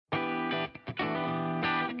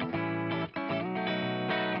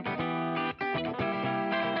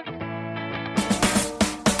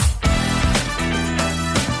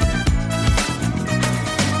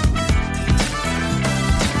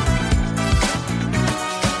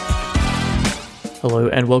Hello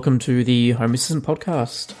and welcome to the Home Assistant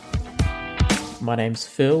Podcast. My name's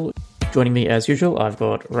Phil. Joining me as usual, I've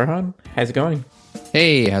got Rohan. How's it going?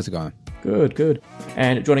 Hey, how's it going? Good, good.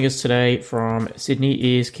 And joining us today from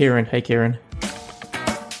Sydney is Keiran. Hey, Keiran.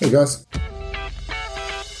 Hey, guys.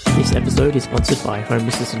 This episode is sponsored by Home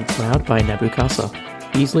Assistant Cloud by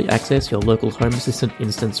Nabukasa. Easily access your local Home Assistant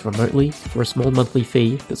instance remotely for a small monthly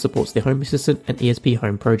fee that supports the Home Assistant and ESP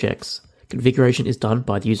Home projects. Configuration is done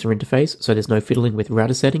by the user interface, so there's no fiddling with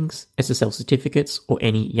router settings, SSL certificates, or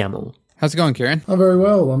any YAML. How's it going, Keiran? I'm very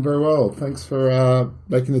well. Thanks for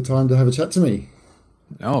making the time to have a chat to me.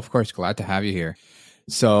 Oh, of course. Glad to have you here.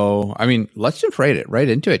 So, let's jump right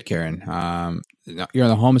into it, Keiran. You're on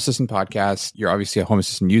the Home Assistant podcast. You're obviously a Home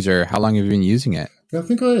Assistant user. How long have you been using it? Yeah, I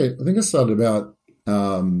think I started about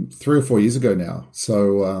 3 or 4 years ago now.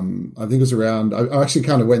 So I think it was around. I actually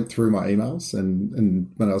kind of went through my emails and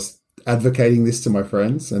when I was advocating this to my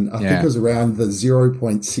friends, and I think it was around the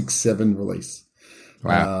 0.67 release.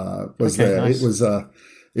 Wow, was okay, there? Nice.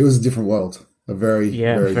 It was a different world. A very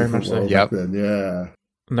different much world. So. Back then. Yeah.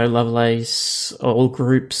 No Lovelace, all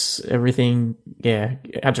groups, everything. Yeah,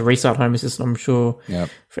 had to restart Home Assistant, I'm sure,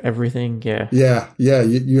 for everything. Yeah.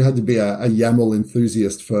 You had to be a YAML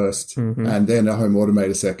enthusiast first, and then a home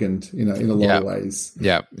automator second. In a lot of ways.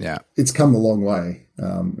 Yeah. It's come a long way.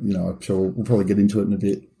 I'm sure we'll probably get into it in a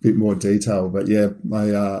bit more detail. But yeah,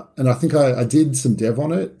 I think I did some dev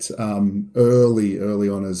on it early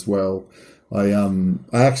on as well. I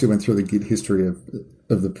actually went through the Git history of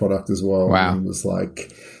the product as well. Wow. And it was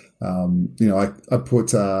like, I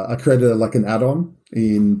created like an add-on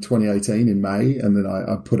in 2018 in May, and then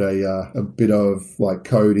I put a bit of like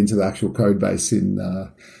code into the actual code base in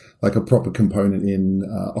like a proper component in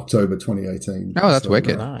October 2018. Oh, that's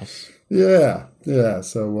wicked. Nice. Yeah.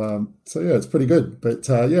 So yeah, it's pretty good. But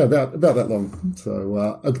about that long.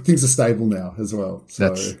 So things are stable now as well.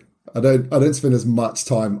 So I don't spend as much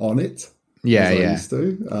time on it. As I used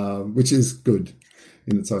to, which is good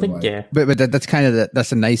in its own way. Yeah, but that's kind of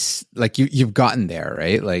that's a nice, like you've gotten there,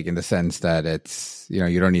 right? Like in the sense that it's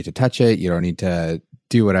you don't need to touch it, you don't need to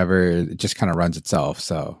do whatever, it just kind of runs itself.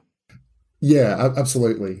 So yeah,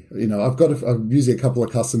 absolutely. I'm using a couple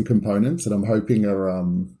of custom components that I'm hoping are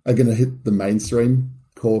going to hit the mainstream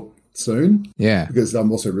core soon. Yeah, because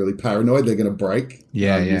I'm also really paranoid they're going to break.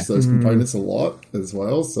 I use those components a lot as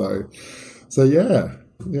well. So yeah.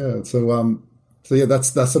 Yeah, so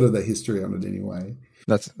that's sort of the history on it anyway.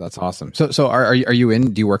 That's awesome. So are you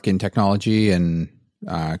in? Do you work in technology? And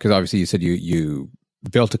because obviously you said you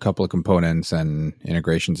built a couple of components and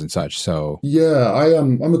integrations and such. So yeah,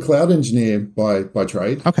 I'm a cloud engineer by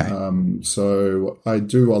trade. Okay. So I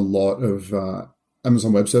do a lot of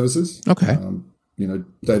Amazon Web Services. Okay.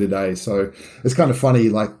 Day to day. So it's kind of funny,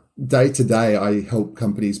 like. Day to day, I help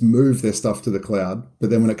companies move their stuff to the cloud. But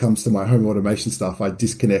then when it comes to my home automation stuff, I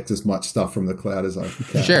disconnect as much stuff from the cloud as I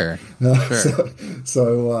can. Sure.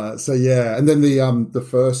 So yeah. And then the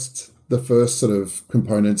first sort of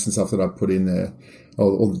components and stuff that I put in there,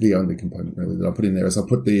 or the only component really that I put in there is I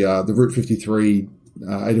put the Route 53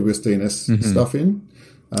 AWS DNS stuff in.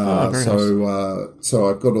 So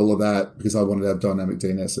I've got all of that because I wanted to have dynamic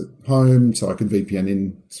DNS at home, so I could VPN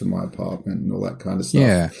in to my apartment and all that kind of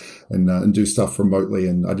stuff, and do stuff remotely.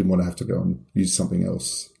 And I didn't want to have to go and use something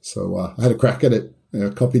else, so I had a crack at it.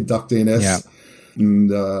 Copied duck DNS, and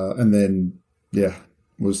then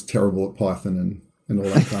was terrible at Python and all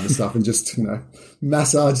that kind of stuff, and just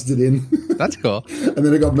massaged it in. That's cool. And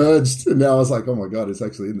then it got merged, and now I was like, oh my god, it's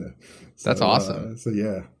actually in there. So, that's awesome. So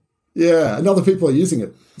yeah. Yeah, and other people are using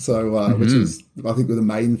it, so which is, I think, the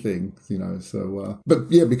main thing, So, but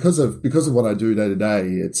yeah, because of what I do day to day,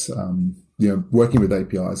 it's working with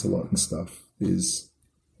APIs a lot and stuff is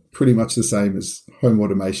pretty much the same as home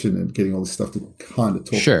automation and getting all this stuff to kind of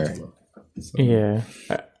talk to each other. So. Yeah,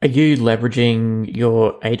 are you leveraging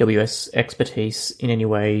your AWS expertise in any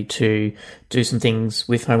way to do some things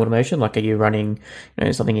with home automation? Like, are you running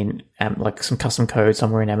something in like some custom code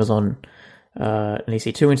somewhere in Amazon? An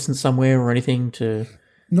EC2 instance somewhere or anything to?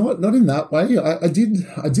 Not in that way. I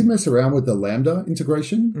did mess around with the Lambda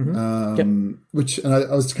integration, which, and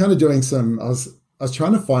I was kind of doing I was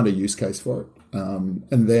trying to find a use case for it,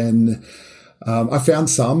 and then I found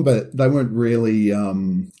some, but they weren't really,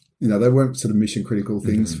 they weren't sort of mission critical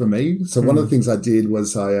things for me. So one of the things I did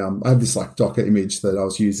was I have this like Docker image that I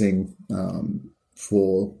was using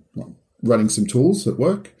for running some tools at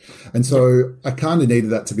work, and so I kind of needed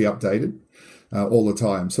that to be updated. All the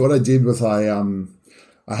time. So what I did was I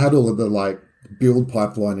had all of the like build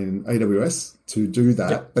pipeline in AWS to do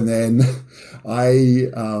that, and then I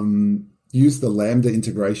used the Lambda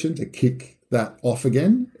integration to kick that off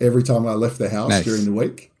again every time I left the house during the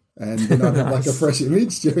week. And then I'd have like a fresh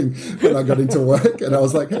image during when I got into work. And I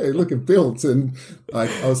was like, hey, look, it built. And I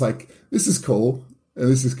was like, this is cool. And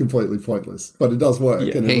this is completely pointless, but it does work,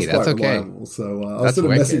 and it was quite reliable. So I was sort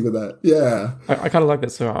of messing with that. Yeah, I kind of like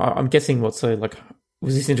that. So I'm guessing was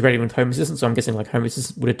this integrated with Home Assistant? So I'm guessing like Home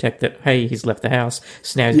Assistant would detect that, hey, he's left the house.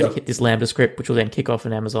 So now he's going to hit this Lambda script, which will then kick off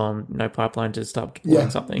an Amazon pipeline to start deploying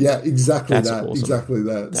something. Yeah, exactly. That's that. Awesome. Exactly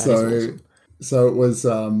that. Awesome. So it was,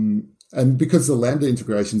 and because the Lambda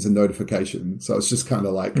integration is a notification, so it's just kind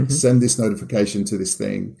of like send this notification to this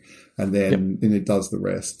thing, and then it does the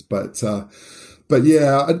rest. But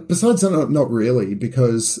yeah, besides that, not really,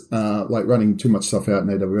 because like running too much stuff out in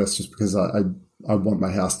AWS just because I want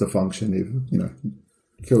my house to function. If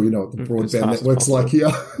Phil, you know what the broadband network's like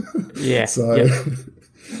here. Yeah. so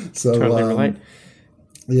totally relate.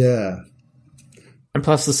 Yeah. And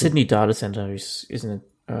plus, the Sydney data center isn't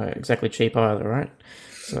exactly cheap either, right?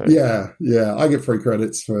 So yeah, I get free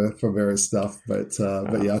credits for various stuff, but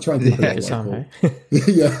yeah, I try and keep it all local.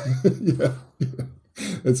 Yeah.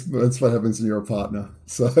 It's what happens when you're a partner.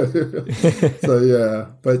 So yeah,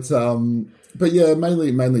 but yeah,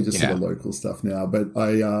 mainly just sort of local stuff now. But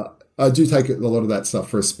I do take a lot of that stuff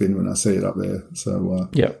for a spin when I see it up there. So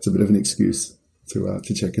it's a bit of an excuse to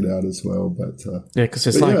check it out as well. But because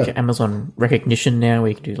there's Amazon recognition now, where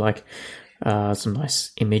you can do like some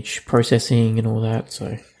nice image processing and all that.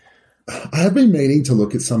 So I have been meaning to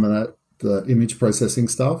look at some of the image processing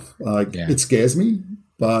stuff. It scares me.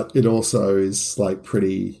 But it also is like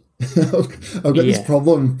pretty. I've got this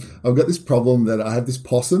problem. I've got this problem that I have this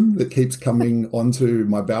possum that keeps coming onto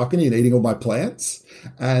my balcony and eating all my plants.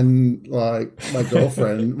 And like my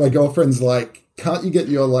girlfriend's like, can't you get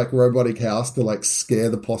your like robotic house to like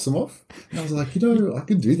scare the possum off? And I was like, I could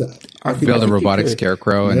do that. I could build a robotic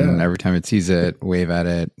scarecrow, and every time it sees it, wave at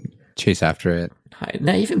it, chase after it.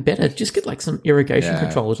 Now, even better, just get like some irrigation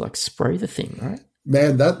controllers, like spray the thing, right?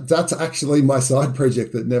 Man, that's actually my side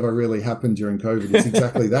project that never really happened during COVID. It's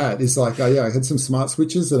exactly that. It's like, I had some smart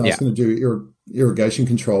switches and I was going to do irrigation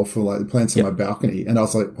control for like the plants on my balcony. And I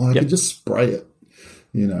was like, well, I could just spray it,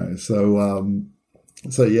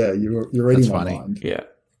 So yeah, you're reading my mind. Yeah.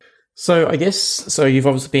 So I guess, you've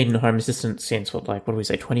obviously been in Home Assistant since what do we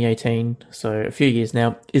say, 2018? So a few years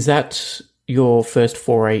now. Is that your first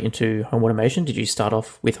foray into home automation? Did you start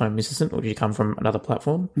off with Home Assistant, or did you come from another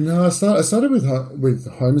platform? No, I started with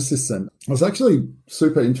Home Assistant. I was actually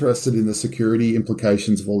super interested in the security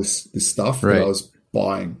implications of all this stuff that I was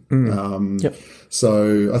buying.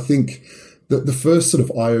 So I think the first sort of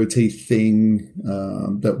IoT thing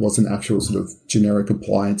that was an actual sort of generic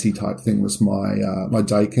appliance-y type thing was my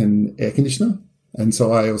Daikin air conditioner. And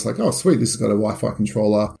so I was like, oh, sweet, this has got a Wi-Fi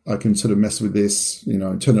controller. I can sort of mess with this,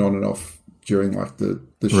 turn it on and off during like the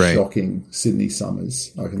shocking Sydney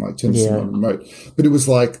summers. I can like turn this on remote. But it was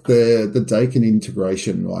like the Daikin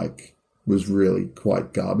integration like was really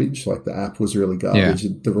quite garbage. Like the app was really garbage.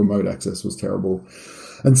 The remote access was terrible.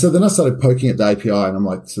 And so then I started poking at the API and I'm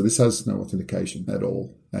like, so this has no authentication at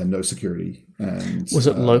all and no security. And was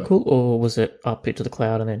it local or was it up into the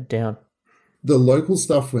cloud and then down? The local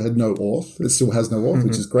stuff had no auth. It still has no auth,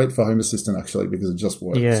 which is great for Home Assistant, actually, because it just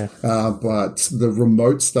works. Yeah. But the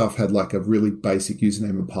remote stuff had like a really basic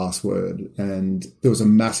username and password, and there was a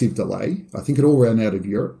massive delay. I think it all ran out of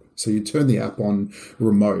Europe. So you turn the app on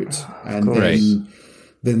remote, and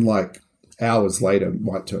then like hours later, it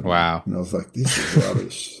might turn on. And I was like, this is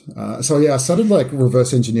rubbish. So I started like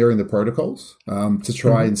reverse engineering the protocols to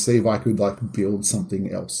try and see if I could like build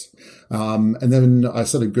something else. And then I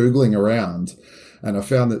started Googling around and I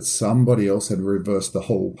found that somebody else had reversed the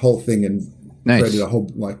whole thing and created a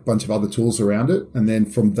whole like bunch of other tools around it. And then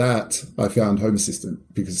from that, I found Home Assistant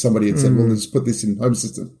because somebody had said, well, let's put this in Home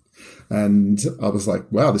Assistant. And I was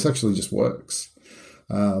like, wow, this actually just works.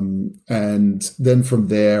 And then from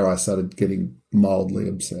there, I started getting mildly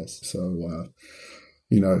obsessed. So,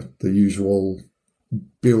 the usual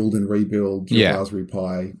build and rebuild your Raspberry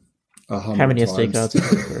Pi 100 How many times. SD cards have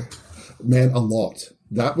you gone through? Man, a lot.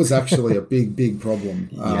 That was actually a big problem.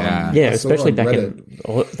 Especially back in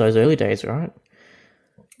those early days, right?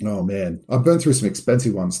 Oh, man. I've burned through some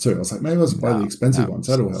expensive ones too. I was like, maybe I'll buy the expensive ones.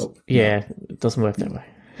 That'll help. Yeah, it doesn't work that way.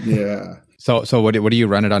 Yeah. So what do you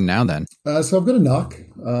run it on now then? So I've got a NUC,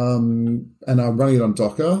 and I'm running it on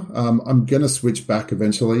Docker. I'm going to switch back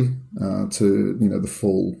eventually to, the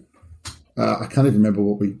full, I can't even remember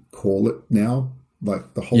what we call it now,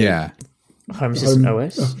 like the whole... Home Assistant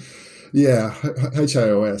OS?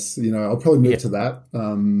 HAOS. I'll probably move to that,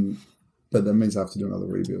 but that means I have to do another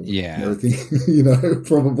rebuild. Yeah. Everything,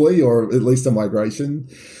 probably, or at least a migration.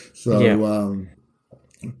 So,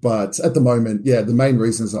 But at the moment, yeah, the main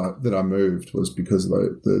reasons that I moved was because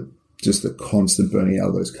of just the constant burning out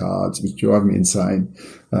of those cards. It was driving me insane.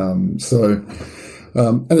 And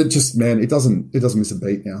it just, man, it doesn't miss a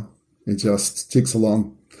beat now. It just ticks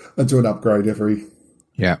along. I do an upgrade every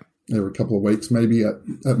couple of weeks, maybe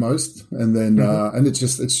at most, and then and it's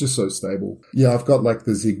just so stable. Yeah, I've got like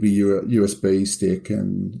the Zigbee USB stick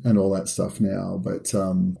and all that stuff now, but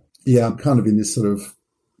yeah, I'm kind of in this sort of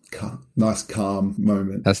nice calm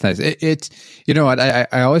moment. That's nice. It's you know what, I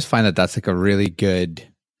always find that's like a really good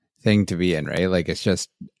thing to be in, right? Like it's just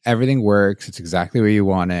everything works. It's exactly where you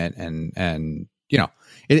want it, and you know,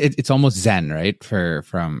 it's almost zen, right?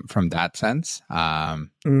 From that sense.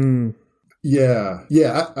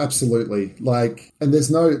 Yeah, absolutely. Like, and there's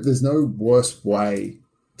no worse way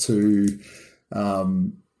to,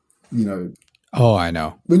 you know. Oh, I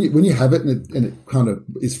know. When you have it and it kind of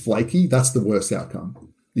is flaky, that's the worst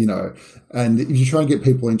outcome. You know, and if you try and get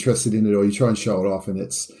people interested in it, or you try and show it off, and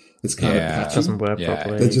it's kind of patchy. It doesn't work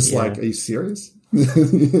properly. They're just like, "Are you serious?"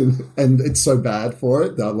 And it's so bad for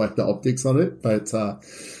it. Like the optics on it,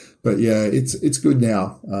 but yeah, it's good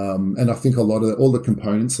now. And I think all the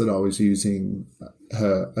components that I was using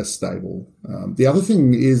are stable. The other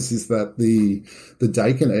thing is that the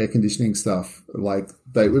Daikin air conditioning stuff, like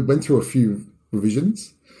they went through a few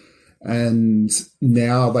revisions, and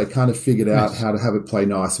now they kind of figured out how to have it play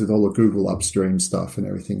nice with all the Google upstream stuff and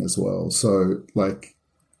everything as well. So like,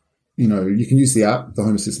 you know, you can use the app, the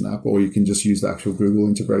Home Assistant app, or you can just use the actual Google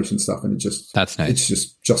integration stuff, and that's nice.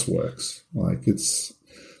 It just works. Like it's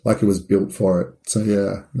like it was built for it. So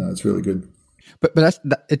yeah, no, it's really good. But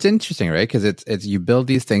it's interesting, right? Because it's you build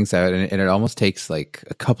these things out, and it almost takes like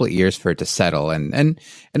a couple of years for it to settle, and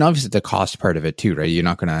obviously the cost part of it too, right? You're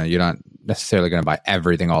not necessarily gonna buy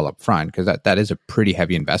everything all up front, because that is a pretty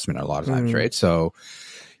heavy investment a lot of times, right? So,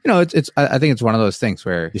 you know, I think it's one of those things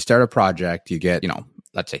where you start a project, you get, you know,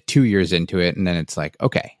 let's say 2 years into it, and then it's like,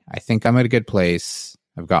 okay, I think I'm at a good place.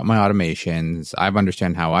 I've got my automations. I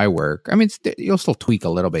understand how I work. I mean, you'll still tweak a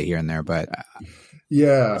little bit here and there, but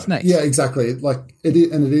yeah, it's nice. Yeah, exactly. Like it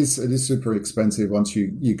is super expensive once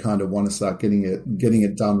you kind of want to start getting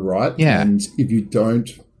it done right. Yeah, and if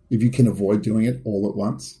you can avoid doing it all at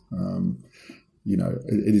once, you know,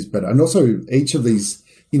 it is better. And also, each of these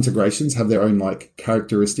integrations have their own like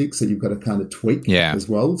characteristics that you've got to kind of tweak as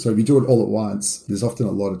well. So if you do it all at once, there's often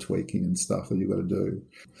a lot of tweaking and stuff that you've got to do.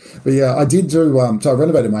 But yeah, I did do, so I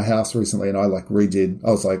renovated my house recently, and I like redid,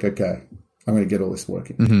 I was like, okay, I'm going to get all this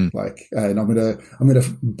working. Like, and I'm going to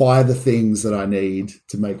buy the things that I need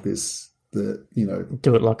to make this, you know.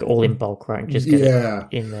 Do it like all in bulk, right? Just get it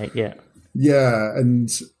in there. Yeah. Yeah. And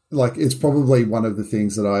like, it's probably one of the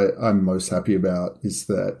things that I'm most happy about is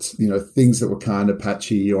that, you know, things that were kind of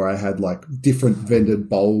patchy, or I had like different vended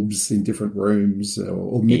bulbs in different rooms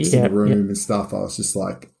or mixed in the room and stuff. I was just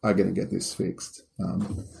like, I'm going to get this fixed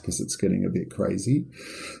because it's getting a bit crazy.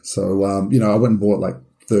 So, you know, I went and bought like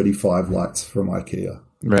 35 lights from IKEA.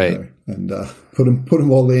 Right. You know, and put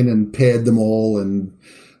them all in and paired them all and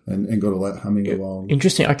got all that humming along.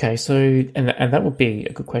 Interesting. Okay, so and that would be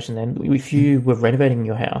a good question then. If you were renovating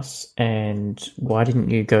your house, and why didn't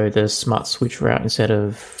you go the smart switch route instead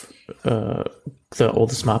of all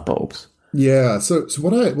the smart bulbs? Yeah. So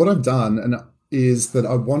what I've done is that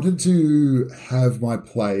I wanted to have my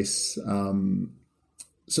place.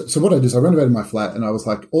 So what I did is I renovated my flat, and I was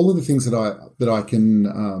like, all of the things that I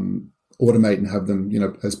can automate and have them, you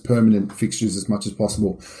know, as permanent fixtures as much as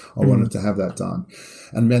possible. I wanted to have that done.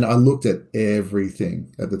 And then I looked at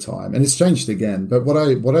everything at the time, and it's changed again. But what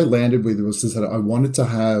I landed with was that I wanted to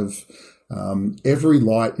have every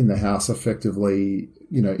light in the house effectively,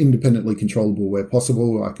 you know, independently controllable where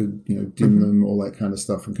possible. I could, you know, dim them, all that kind of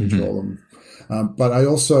stuff, and control them. But I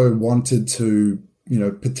also wanted to, you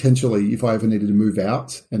know, potentially, if I ever needed to move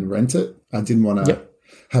out and rent it, I didn't want to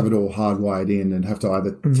have it all hardwired in and have to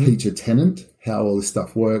either teach a tenant how all this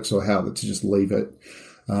stuff works or how to just leave it.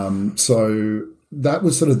 So that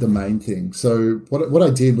was sort of the main thing. So what I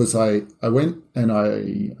did was I went and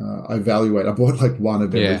I evaluated. I bought like one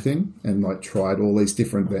of everything and like tried all these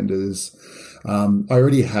different vendors. I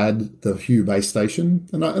already had the Hue base station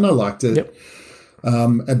and I liked it. Yep.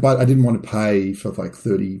 But I didn't want to pay for like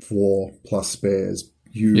 34 plus spares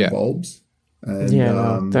Hue bulbs.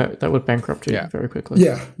 And, that would bankrupt you very quickly.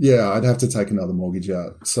 Yeah, I'd have to take another mortgage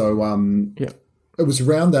out. So it was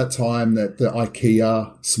around that time that the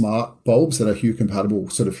IKEA smart bulbs that are Hue compatible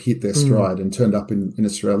sort of hit their stride and turned up in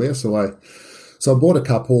Australia. So I bought a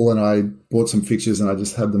couple, and I bought some fixtures, and I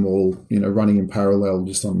just had them all, you know, running in parallel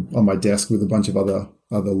just on my desk with a bunch of other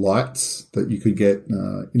are the lights that you could get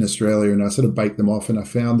in Australia, and I sort of baked them off, and I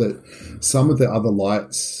found that some of the other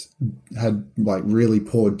lights had like really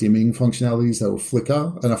poor dimming functionalities. They would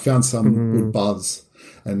flicker, and I found some would buzz,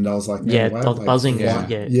 and I was like, man, wow, the buzzing,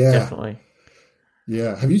 definitely.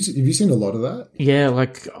 Yeah, have you seen a lot of that? Yeah,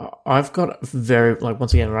 like I've got very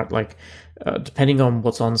once again, right, like depending on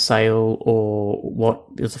what's on sale or what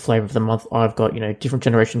is the flavor of the month, I've got different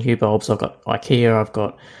generation Hue bulbs. I've got IKEA, I've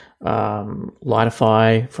got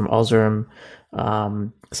Lightify from Osram,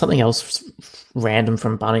 something else random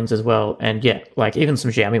from Bunnings as well, and like even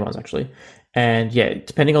some Xiaomi ones actually. And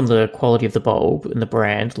depending on the quality of the bulb and the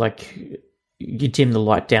brand, like you dim the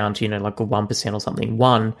light down to like a 1% or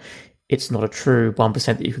something. It's not a true 1%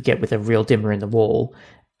 that you could get with a real dimmer in the wall.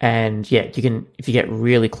 And you can, if you get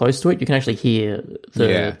really close to it, you can actually hear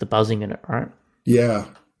the buzzing in it, right? Yeah.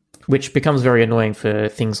 Which becomes very annoying for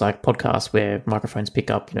things like podcasts where microphones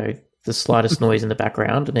pick up, the slightest noise in the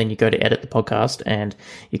background, and then you go to edit the podcast and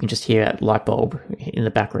you can just hear that light bulb in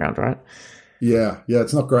the background, right? Yeah,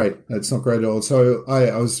 it's not great. It's not great at all. So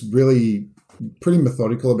I was really pretty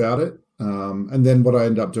methodical about it. And then what I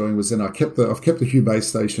ended up doing was then I've kept the Hue base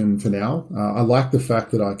station for now. I like the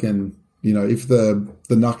fact that I can, if the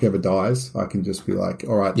NUC ever dies, I can just be like,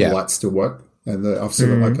 all right, the lights still work. And I've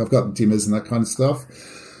sort of I've got dimmers and that kind of stuff.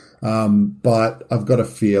 But I've got a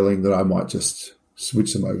feeling that I might just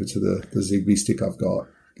switch them over to the Zigbee stick I've got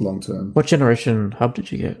long term. What generation hub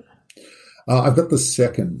did you get? I've got the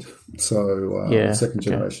second. So second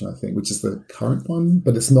generation, I think, which is the current one,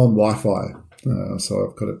 but it's non-Wi-Fi. So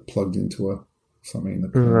I've got it plugged into something in the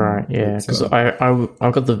pen. Right, yeah. Because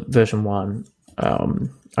I've got the version 1. I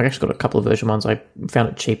actually got a couple of version 1s. I found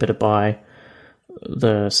it cheaper to buy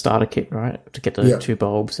the starter kit, right, to get the 2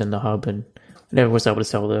 bulbs and the hub, and I never was able to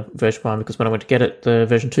sell the version 1 because when I went to get it, the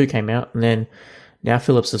version 2 came out, and then now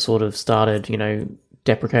Philips has sort of started,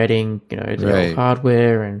 deprecating, the old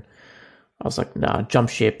hardware, and I was like, nah, jump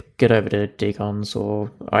ship, get over to Decons.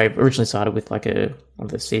 Or I originally started with like one of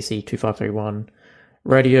the CC2531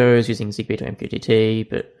 radios using Zigbee to MQTT,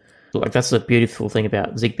 but like that's the beautiful thing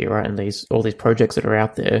about Zigbee, right? And all these projects that are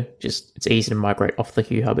out there, just it's easy to migrate off the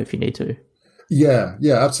Hue hub if you need to. Yeah,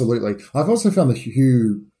 absolutely. I've also found the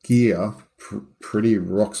Hue gear pretty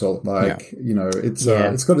rock solid. Like, it's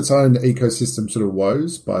got its own ecosystem sort of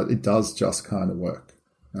woes, but it does just kind of work.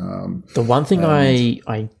 The one thing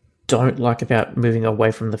I don't like about moving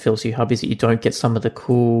away from the Philips Hue hub is that you don't get some of the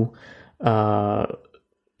cool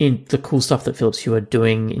stuff that Philips Hue are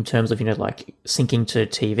doing in terms of like syncing to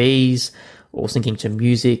TVs or syncing to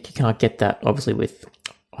music. You can't get that obviously with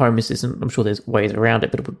Home Assistant. I'm sure there's ways around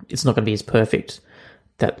it, but it's not going to be as perfect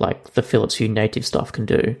that like the Philips Hue native stuff can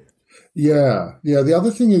do. Yeah. The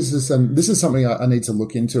other thing is and this is something I need to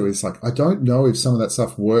look into, is like I don't know if some of that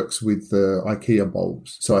stuff works with the IKEA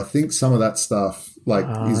bulbs. So I think some of that stuff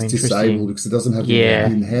is disabled because it doesn't have the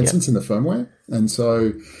enhancements in the firmware. And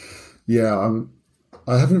so,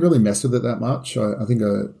 I haven't really messed with it that much. I think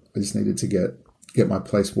I just needed to get my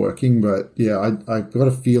place working. But I got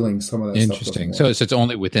a feeling some of that stuff interesting. So it's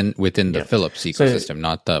only within the Philips ecosystem,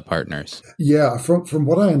 not the partners. Yeah, from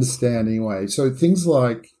what I understand anyway. So things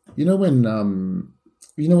like when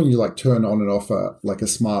you like turn on and off a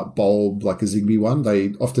smart bulb, like a Zigbee one,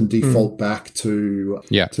 they often default back to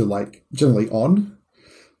like generally on.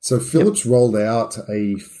 So Philips rolled out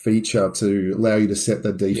a feature to allow you to set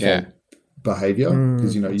the default behavior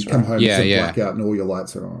because you come home and blackout and all your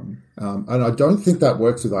lights are on. And I don't think that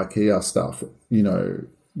works with IKEA stuff.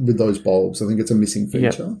 With those bulbs, I think it's a missing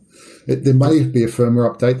feature. There may be a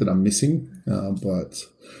firmware update that I'm missing, but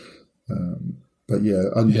I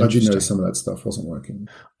did notice some of that stuff wasn't working.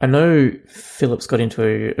 I know Philips got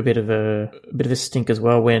into a bit of a stink as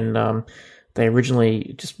well when they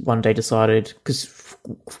originally just one day decided, because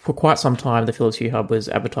for quite some time the Philips Hue hub was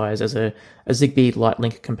advertised as a Zigbee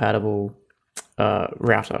Lightlink compatible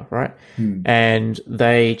router, right? And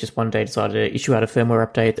they just one day decided to issue out a firmware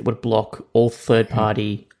update that would block all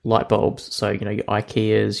third-party light bulbs. So your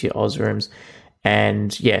IKEAs, your Osrams.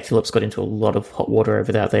 And Philips got into a lot of hot water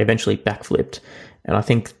over that. They eventually backflipped. And I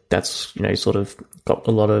think that's, sort of got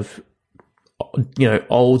a lot of,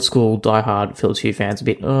 old school diehard Philips Hue fans a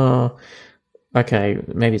bit, okay,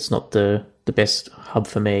 maybe it's not the best hub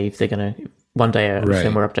for me if they're going to, one day a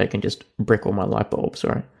firmware update can just brick all my light bulbs,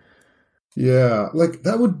 right? Yeah, like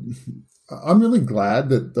that would, I'm really glad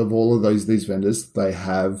that of all of these vendors, they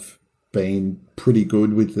have been pretty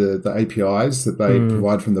good with the APIs that they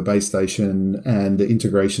provide from the base station and the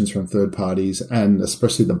integrations from third parties, and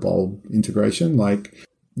especially the bulb integration. Like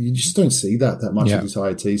you just don't see that much of this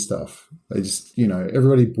IoT stuff. They just,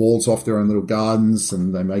 everybody balls off their own little gardens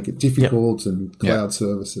and they make it difficult and cloud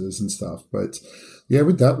services and stuff. But yeah,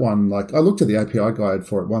 with that one, like I looked at the API guide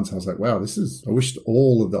for it once. I was like, wow, I wished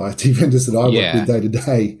all of the IT vendors that I work with day to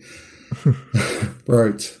day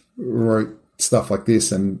wrote stuff like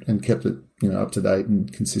this and kept it, up to date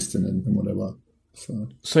and consistent and whatever.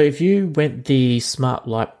 So if you went the smart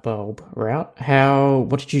light bulb route,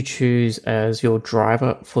 what did you choose as your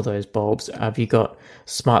driver for those bulbs? Have you got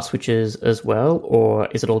smart switches as well, or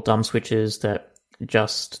is it all dumb switches that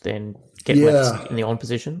just then get left in the on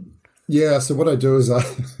position? Yeah, so what I do is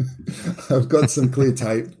I've got some clear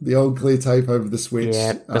tape, the old clear tape over the switch.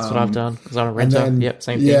 Yeah, that's what I've done because I'm a renter.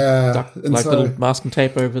 Same thing. Yeah, little masking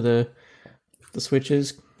tape over the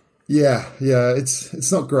switches. Yeah,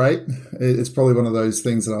 it's not great. It's probably one of those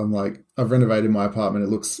things that I'm like, I've renovated my apartment. It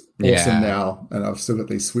looks awesome now, and I've still got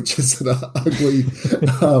these switches that are ugly.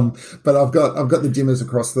 But I've got the dimmers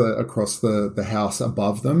across the house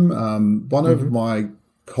above them. One of my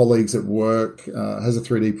colleagues at work has a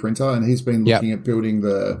 3D printer, and he's been looking at building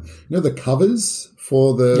the covers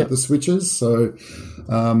for the switches. So,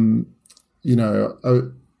 I've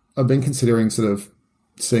been considering sort of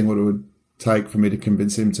seeing what it would take for me to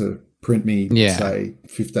convince him to print me, say,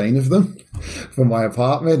 15 of them for my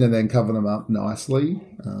apartment and then cover them up nicely.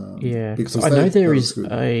 Because I know there is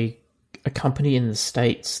a company in the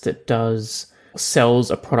States that sells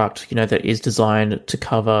a product, that is designed to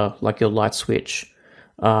cover like your light switch.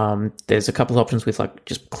 There's a couple of options with like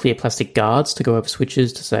just clear plastic guards to go over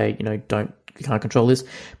switches to say, you can't control this.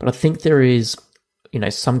 But I think there is,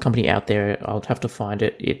 some company out there, I'll have to find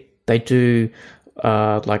it. They do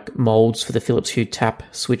like molds for the Philips Hue tap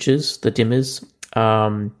switches, the dimmers,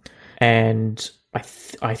 and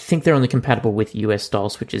I think they're only compatible with US style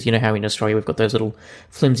switches. You know how in Australia we've got those little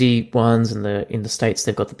flimsy ones, and in the States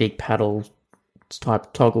they've got the big paddle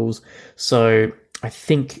type toggles. So I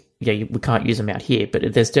think we can't use them out here,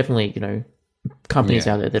 but there's definitely companies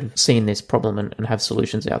out there that have seen this problem and have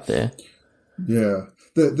solutions out there. Yeah.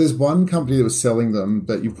 There's one company that was selling them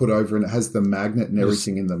that you put over and it has the magnet and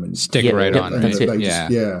everything in them. And stick on. Right? But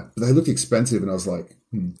they look expensive and I was like,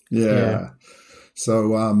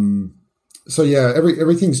 So,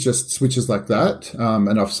 everything's just switches like that.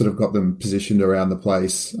 And I've sort of got them positioned around the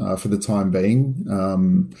place for the time being.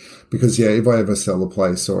 Because, if I ever sell a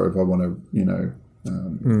place or if I want to,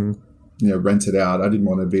 rent it out, I didn't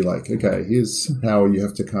want to be like, okay, here's how you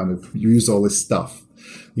have to kind of use all this stuff,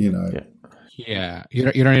 Yeah, you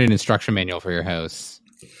don't need an instruction manual for your house.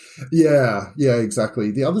 Yeah,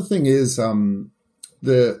 exactly. The other thing is, I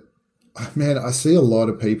see a lot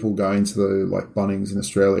of people going to the like Bunnings in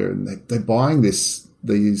Australia, and they're buying these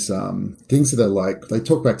things that are like they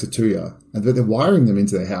talk back to Tuya, and they're wiring them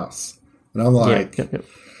into their house, and I'm like,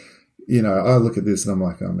 I look at this and I'm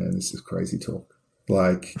like, oh man, this is crazy talk.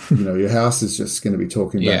 Like, your house is just going to be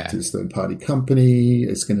talking back to this third-party company.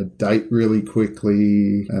 It's going to date really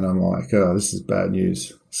quickly. And I'm like, oh, this is bad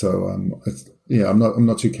news. So, I'm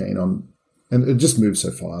not too keen on, and it just moves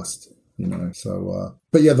so fast, So,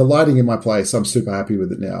 but the lighting in my place, I'm super happy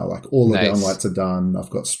with it now. Like all the downlights are done. I've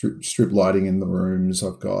got strip lighting in the rooms.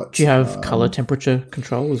 I've got. Do you have color temperature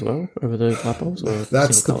control as well over the light bulbs? Or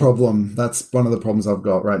that's the problem. That's one of the problems I've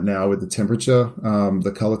got right now with the temperature,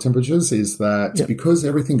 the color temperatures, is that because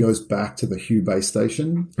everything goes back to the Hue base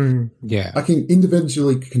station. I can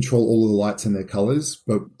individually control all of the lights and their colors,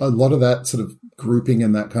 but a lot of that sort of grouping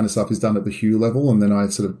and that kind of stuff is done at the Hue level, and then I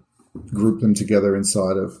sort of group them together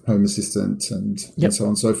inside of Home Assistant and so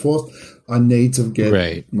on and so forth. I need to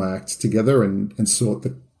get my act together and sort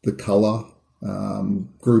the color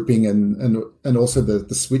grouping and also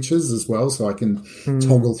the switches as well, so I can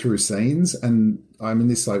toggle through scenes. And I'm in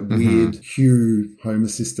this like weird Hue Home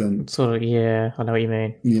Assistant sort of. I know what you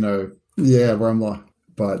mean. Where I'm like,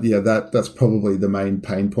 but that's probably the main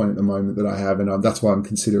pain point at the moment that I have, and that's why I'm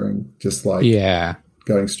considering just like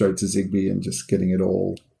going straight to Zigbee and just getting it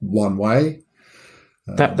all one way.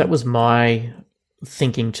 That was my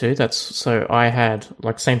thinking too. So I had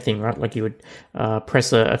like same thing, right? Like you would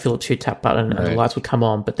press a Philips Hue tap button and the lights would come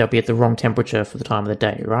on, but they'll be at the wrong temperature for the time of the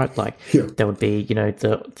day, right? Like there would be,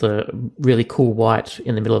 the really cool white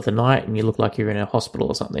in the middle of the night and you look like you're in a hospital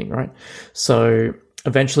or something, right? So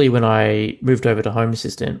eventually when I moved over to Home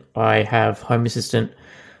Assistant, I have Home Assistant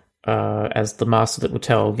as the master that will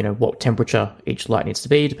tell, what temperature each light needs to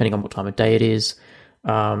be depending on what time of day it is.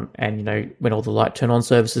 And when all the light turn on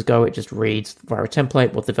services go, it just reads via a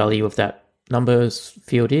template what the value of that numbers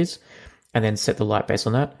field is, and then set the light based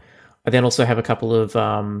on that. I then also have a couple of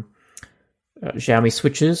Xiaomi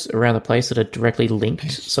switches around the place that are directly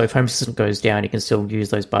linked. So if Home Assistant goes down, you can still use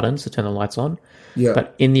those buttons to turn the lights on. Yeah.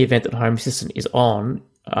 But in the event that Home Assistant is on,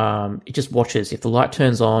 it just watches. If the light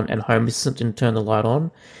turns on and Home Assistant didn't turn the light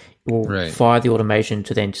on, it will fire the automation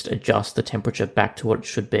to then just adjust the temperature back to what it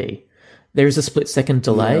should be. There is a split-second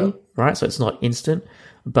delay, right? So it's not instant,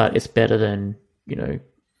 but it's better than,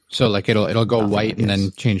 So like it'll go white and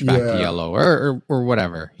then change back to yellow or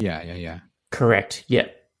whatever. Yeah. Correct. Yeah.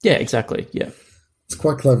 Yeah, exactly. Yeah. It's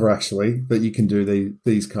quite clever actually that you can do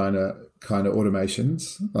these kind of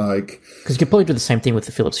automations, like because you could probably do the same thing with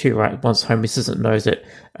the Philips Hue, right? Once Home Assistant knows that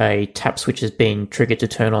a tap switch is being triggered to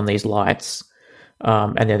turn on these lights,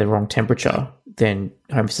 and they're the wrong temperature, then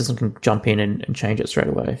Home Assistant can jump in and change it straight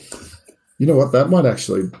away. You know what? That might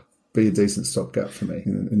actually be a decent stopgap for me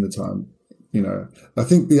in the time. I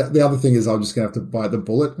think the other thing is I'm just going to have to bite the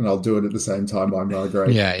bullet and I'll do it at the same time I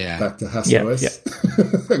migrate back to HasOS. Yeah.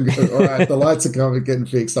 All right, the lights are coming, getting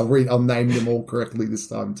fixed. I'll name them all correctly this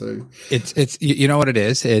time too. It's you know what it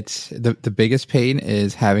is? It's the biggest pain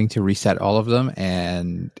is having to reset all of them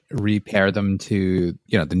and repair them to,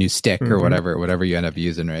 the new stick or whatever you end up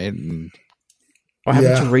using, right? Or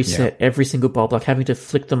having to reset every single bulb, like having to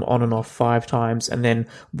flick them on and off 5 times, and then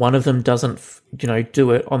one of them doesn't,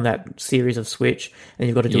 do it on that series of switch, and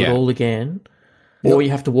you've got to do it all again. Yep. Or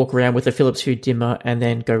you have to walk around with a Philips Hue dimmer and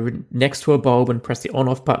then go next to a bulb and press the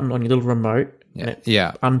on-off button on your little remote, and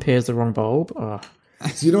it unpairs the wrong bulb. Oh.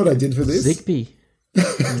 So you know what I did for this? Zigbee.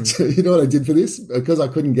 You know what I did for this? Because I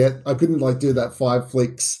couldn't do that 5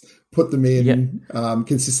 flicks, put them in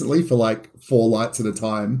consistently for like 4 lights at a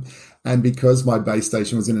time. And because my base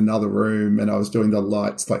station was in another room and I was doing the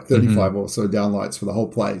lights, like 35 or so down lights for the whole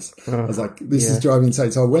place, I was like, this is driving me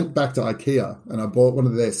insane. So I went back to IKEA and I bought one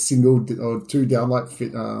of their single or 2 downlight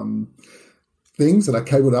fit things, and I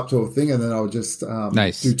cabled up to a thing, and then I would just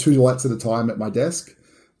do 2 lights at a time at my desk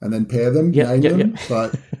and then pair them, name them.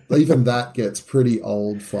 But even that gets pretty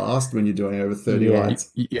old fast when you're doing over 30 lights.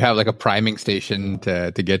 You have like a priming station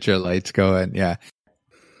to get your lights going. Yeah.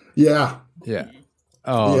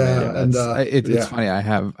 Oh man, and it's funny. I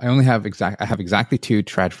have exactly 2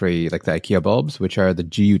 Tradfree, like the IKEA bulbs, which are the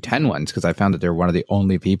GU10 ones, because I found that they're one of the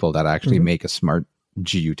only people that actually make a smart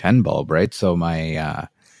GU10 bulb, right? So my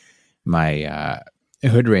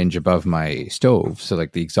hood range above my stove, so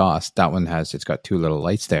like the exhaust, that one it's got 2 little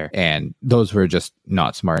lights there, and those were just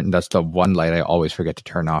not smart, and that's the one light I always forget to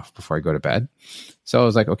turn off before I go to bed. So I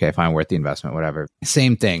was like, okay, fine, worth the investment, whatever.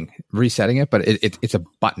 Same thing, resetting it, but it's a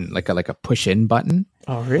button, like a push in button.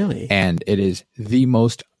 Oh, really? And it is the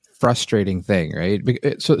most frustrating thing, right?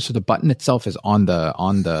 So the button itself is on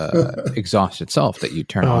the exhaust itself that you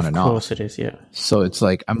turn on and off. Of course it is, yeah. So it's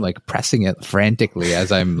like I'm like pressing it frantically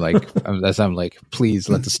as I'm like please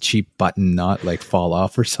let this cheap button not like fall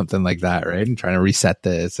off or something like that, right? And trying to reset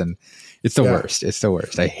this, and it's the worst. It's the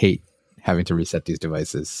worst. I hate having to reset these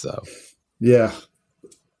devices. So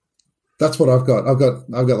that's what I've got. I've got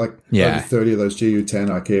like over 30 of those GU10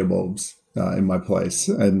 IKEA bulbs in my place,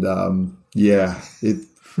 and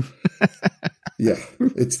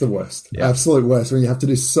it's the worst, absolute worst. When you have to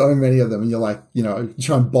do so many of them, and you're like, you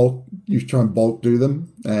try and bulk do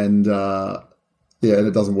them, and and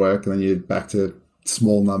it doesn't work, and then you're back to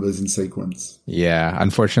small numbers in sequence. Yeah,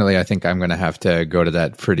 unfortunately, I think I'm going to have to go to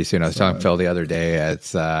that pretty soon. I was telling Phil the other day,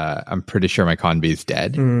 I'm pretty sure my Conbee is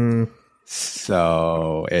dead.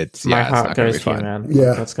 So my heart goes for you, man.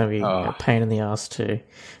 Yeah, that's going to be a pain in the ass to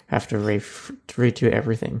have to redo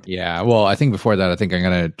everything. Yeah, well, I think before that, I think I'm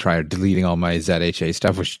going to try deleting all my ZHA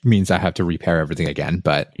stuff, which means I have to repair everything again.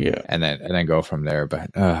 But and then go from there.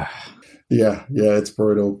 But it's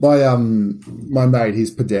brutal. My mate,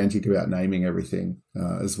 he's pedantic about naming everything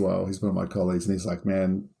as well. He's one of my colleagues, and he's like,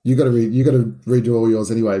 "Man, you got to redo all yours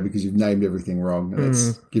anyway because you've named everything wrong, and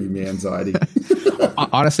it's giving me anxiety."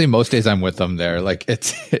 Honestly, most days I'm with them there. Like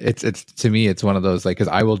it's to me, it's one of those, like, because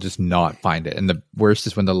I will just not find it, and the worst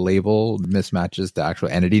is when the label mismatches the actual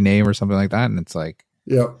entity name or something like that, and it's like,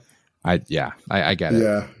 I get it.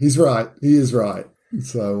 Yeah, he's right. He is right.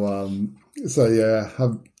 So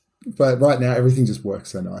but right now everything just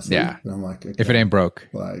works so nicely. Yeah, and I'm like, okay, if it ain't broke,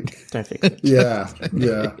 like, don't fix it. Yeah. But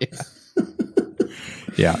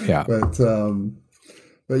do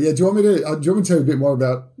you want me to tell you a bit more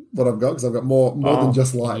about what I've got? Because I've got more than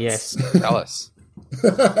just lights. Yes, tell us.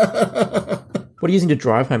 What are you using to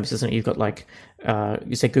drive Home Assistant? You've got like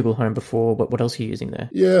you said Google Home before, but what else are you using there?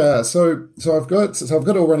 Yeah, so I've got it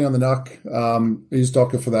all running on the NUC. I use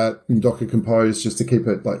Docker for that, and Docker Compose just to keep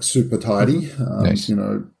it like super tidy. Nice.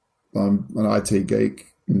 I'm an IT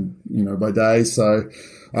geek, by day. So,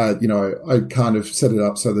 I kind of set it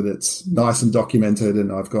up so that it's nice and documented,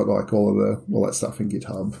 and I've got like all that stuff in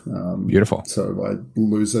GitHub. Beautiful. So I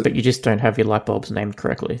lose it. But you just don't have your light bulbs named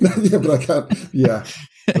correctly. Yeah, but I can't. Yeah.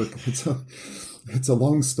 Look, it's a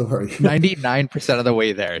long story. 99% of the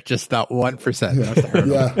way there, just that 1%.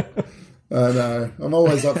 Yeah. I know. I'm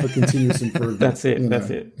always up for continuous improvement. That's it. That's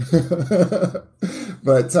it.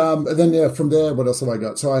 But then, from there, what else have I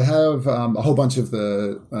got? So I have a whole bunch of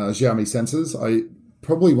the Xiaomi sensors.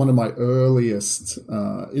 Probably one of my earliest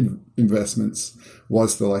investments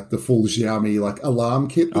was the full Xiaomi alarm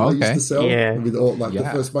kit that I used to sell. Yeah. With all the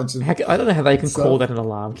first bunch of. I don't know how they can call that an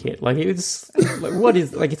alarm kit. It's what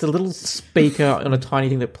is it's a little speaker on a tiny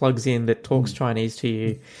thing that plugs in that talks Chinese to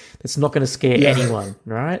you. That's not going to scare anyone,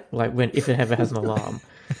 right? If it ever has an alarm.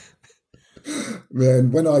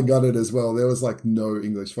 Man, when I got it as well, there was no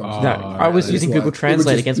English function. No, I was using Google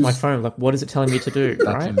Translate against my phone. What is it telling me to do?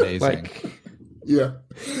 That's amazing. Yeah.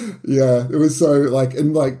 It was so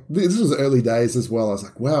this was early days as well. I was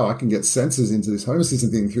like, wow, I can get sensors into this Home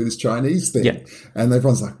Assistant thing through this Chinese thing. Yeah. And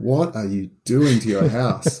everyone's like, what are you doing to your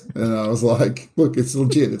house? And I was like, look, it's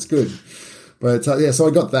legit. It's good. But so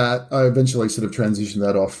I got that. I eventually sort of transitioned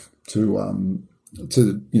that off to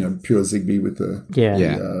pure Zigbee with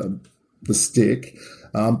the stick.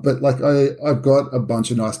 But I've got a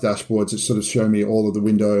bunch of nice dashboards that sort of show me all of the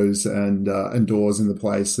windows and doors in the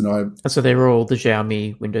place. And so they're all the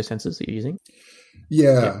Xiaomi window sensors that you're using?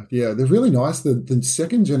 Yeah, they're really nice. The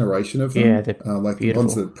second generation of them, they're the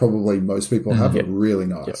ones that probably most people have, are really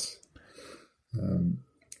nice. Yep.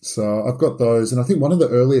 So I've got those, and I think one of the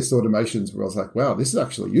earliest automations where I was like, wow, this is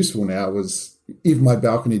actually useful now was if my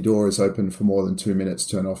balcony door is open for more than 2 minutes,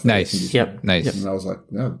 turn off the air conditioner. Yep. Nice. And I was like,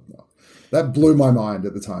 no, that blew my mind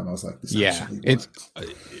at the time. I was like, this actually works.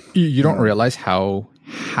 You don't realize how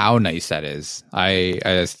nice that is. I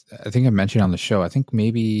think I mentioned on the show, I think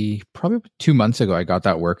probably 2 months ago, I got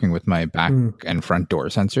that working with my back and front door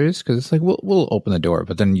sensors, because it's we'll open the door,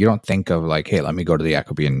 but then you don't think of hey, let me go to the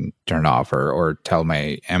Ecobee and turn it off, or tell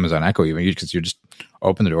my Amazon Echo even, because you just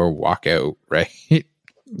open the door, walk out, right?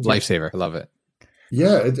 Lifesaver. I love it.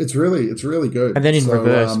 Yeah, it's really good. And then in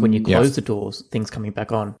reverse, when you close the doors, things coming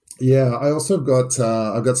back on. Yeah, I also got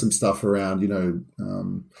I've got some stuff around.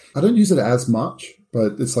 I don't use it as much,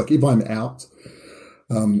 but it's if I'm out,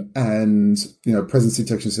 and presence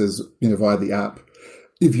detection says via the app,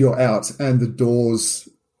 if you're out and the doors,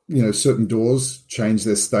 certain doors change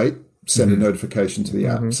their state, send a notification to the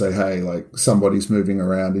app, say, hey, somebody's moving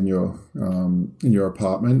around in your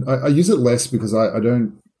apartment. I use it less because I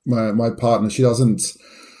don't. My partner, she doesn't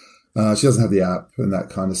have the app and that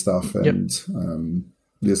kind of stuff, and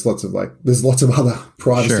there's lots of other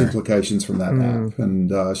privacy implications from that app,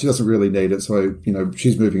 and she doesn't really need it. So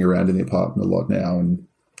she's moving around in the apartment a lot now and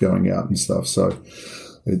going out and stuff. So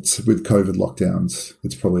it's with COVID lockdowns,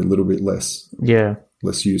 it's probably a little bit less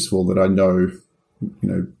useful that I know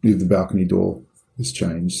if the balcony door has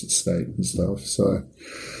changed its state and stuff. So,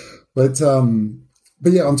 but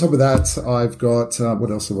yeah, on top of that, I've got what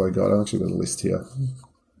else have I got? I've actually got a list here.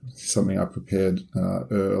 Something I prepared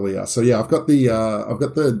earlier. So yeah, I've got the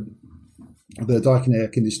Daikin air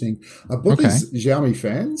conditioning. I bought these Xiaomi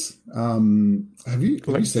fans. Have you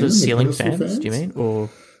seen them? Ceiling fans? Do you mean? Or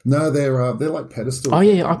no, they're like pedestal. Oh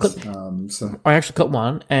yeah, fans. I actually got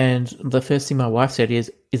one, and the first thing my wife said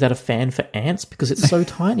is that a fan for ants? Because it's so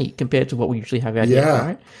tiny compared to what we usually have out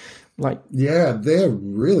here, right? They're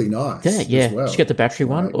really nice. Yeah. As well. Did you get the battery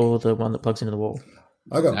one or the one that plugs into the wall?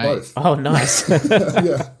 I got both. Oh, nice.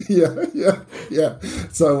 Yeah.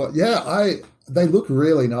 So they look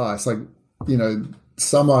really nice.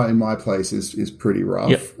 Summer in my place is pretty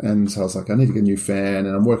rough, and so I was like, I need to get a new fan,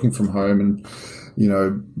 and I'm working from home, and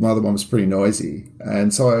my other one was pretty noisy,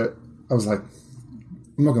 and so I was like,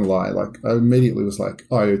 I'm not going to lie, I immediately was like,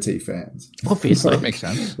 IoT fans. Obviously. That makes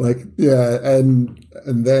sense.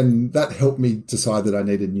 And then that helped me decide that I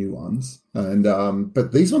needed new ones. And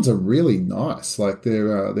but these ones are really nice.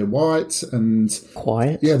 They're white and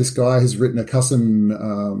quiet. Yeah, this guy has written a custom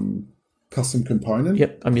component.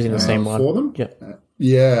 Yep, I'm using the same one for them. Yep.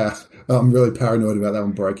 Yeah. I'm really paranoid about that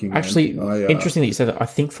one breaking. Actually, interesting that you said that. I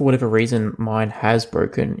think for whatever reason, mine has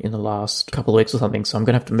broken in the last couple of weeks or something. So I'm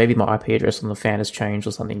going to have to, maybe my IP address on the fan has changed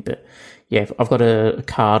or something. But yeah, I've got a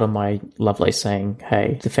card on my Lovelace saying,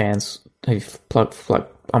 hey, the fans have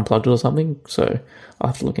unplugged it or something. So I'll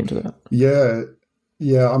have to look into that. Yeah.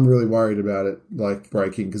 Yeah, I'm really worried about it like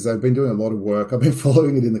breaking because they've been doing a lot of work. I've been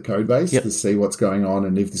following it in the code base to see what's going on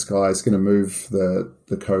and if this guy's going to move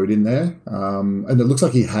the code in there. And it looks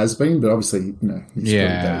like he has been, but obviously, he's got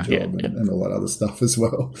a day job and all that other stuff as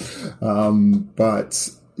well. But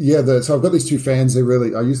yeah, so I've got these two fans. I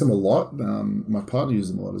use them a lot. My partner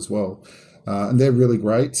uses them a lot as well. And they're really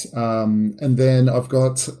great. And then I've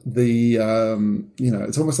got the,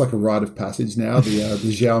 it's almost like a rite of passage now, the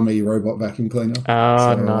Xiaomi robot vacuum cleaner.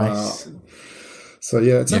 Oh, nice. So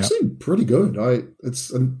yeah, it's actually pretty good. I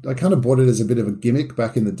kind of bought it as a bit of a gimmick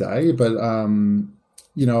back in the day, but, I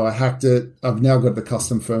hacked it. I've now got the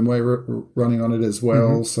custom firmware running on it as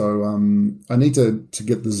well. So I need to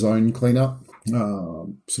get the zone cleanup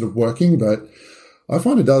sort of working, but I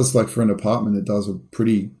find it does, like for an apartment, it does a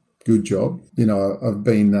pretty good job. I've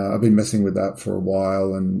been messing with that for a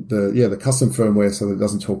while, and the custom firmware so that it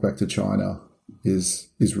doesn't talk back to China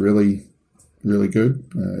is really, really good.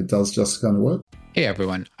 It does just kind of work. Hey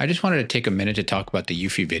everyone, I just wanted to take a minute to talk about the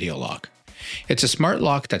Eufy Video Lock. It's a smart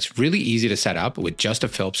lock that's really easy to set up with just a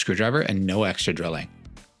Phillips screwdriver and no extra drilling.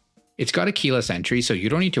 It's got a keyless entry, so you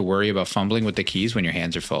don't need to worry about fumbling with the keys when your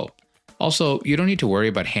hands are full. Also, you don't need to worry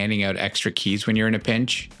about handing out extra keys when you're in a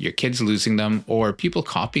pinch, your kids losing them, or people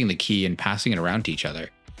copying the key and passing it around to each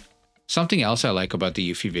other. Something else I like about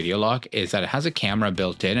the Eufy Video Lock is that it has a camera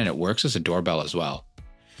built in and it works as a doorbell as well.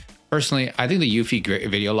 Personally, I think the Eufy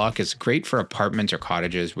Video Lock is great for apartments or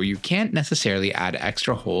cottages where you can't necessarily add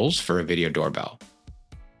extra holes for a video doorbell.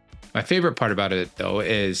 My favorite part about it, though,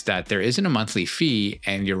 is that there isn't a monthly fee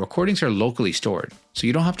and your recordings are locally stored, so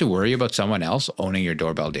you don't have to worry about someone else owning your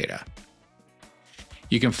doorbell data.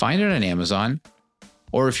 You can find it on Amazon,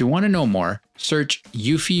 or if you want to know more, search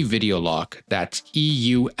Eufy Video Lock, that's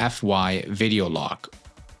EUFY Video Lock,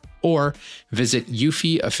 or visit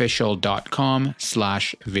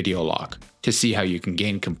eufyofficial.com/videolock to see how you can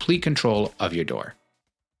gain complete control of your door.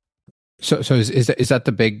 So is that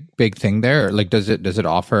the big thing there? Like, does it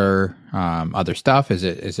offer other stuff? Is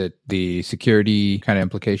it the security kind of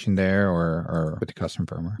implication there, or with the custom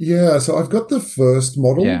firmware? Yeah, so I've got the first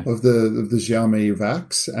model of the Xiaomi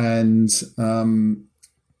Vax, and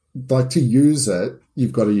like to use it,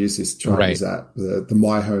 you've got to use this Chinese app, the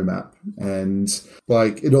My Home app, and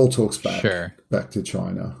like it all talks back to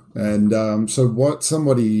China. And so what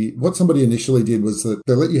somebody initially did was that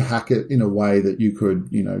they let you hack it in a way that you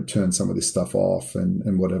could, turn some of this stuff off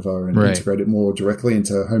and whatever, and integrate it more directly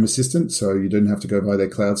into Home Assistant, so you didn't have to go by their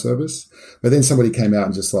cloud service. But then somebody came out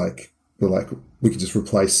and just we could just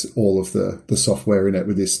replace all of the software in it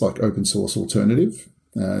with this like open source alternative.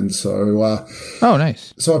 And so, oh,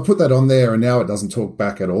 nice. So I put that on there, and now it doesn't talk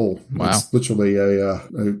back at all. Wow. It's literally a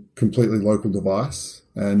completely local device.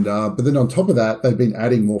 And, but then on top of that, they've been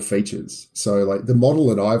adding more features. So like the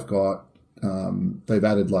model that I've got, they've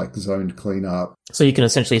added like zoned cleanup. So you can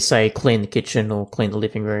essentially say clean the kitchen or clean the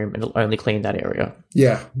living room, and it'll only clean that area.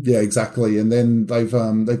 Yeah, exactly. And then they've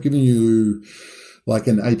given you like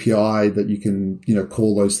an API that you can,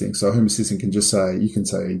 call those things. So Home Assistant can just say,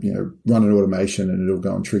 run an automation and it'll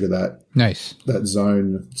go and trigger that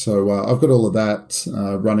zone. So I've got all of that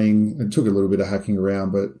running. It took a little bit of hacking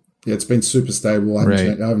around, but yeah, it's been super stable. I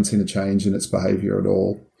haven't seen a change in its behavior at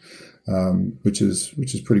all, which is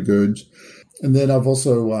pretty good. And then I've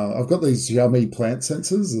also I've got these Xiaomi plant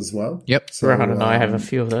sensors as well. Yep. So, Rohan and I have a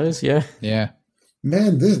few of those. Yeah.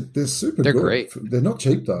 Man, they're super good. They're great. They're not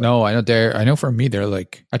cheap though. No, I know for me, they're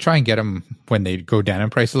like, I try and get them when they go down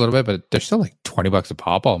in price a little bit, but they're still like $20 a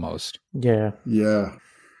pop almost. Yeah.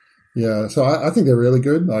 So I think they're really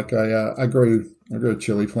good. Like I grew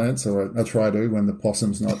chili plants, or I try to when the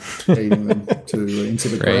possum's not eating them into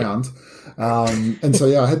the ground. And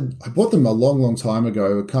so I bought them a long time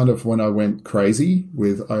ago, kind of when I went crazy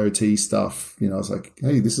with IoT stuff. I was like,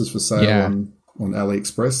 hey, this is for sale on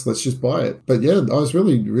AliExpress, let's just buy it. But yeah, I was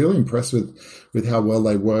really, really impressed with how well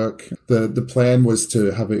they work. The plan was to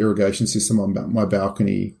have an irrigation system on my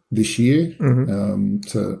balcony this year,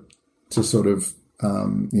 to sort of,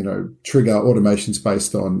 trigger automations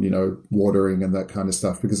based on, watering and that kind of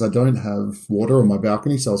stuff, because I don't have water on my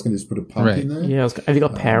balcony, so I was going to just put a pump in there. Yeah, have you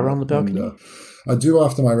got power on the balcony? I do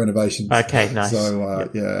after my renovations. Okay, nice. So,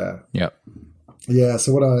 Yep. Yeah,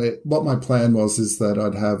 so what my plan is that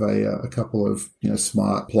I'd have a couple of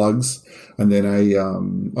smart plugs, and then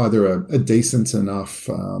either a decent enough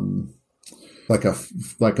like a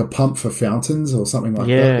pump for fountains or something like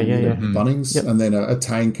that. Bunnings, and then a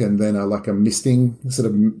tank, and then like a misting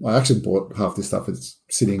sort of. I actually bought half this stuff. It's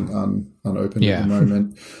sitting unopened at the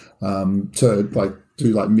moment, to like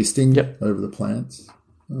do like misting over the plants.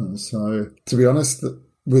 So to be honest,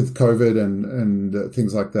 with COVID and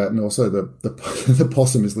things like that, and also the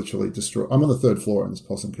possum is literally destroyed. I'm on the third floor, and this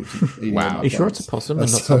possum keeps eating. Wow. all my Are you sure plants. it's a possum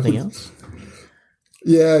and not something else?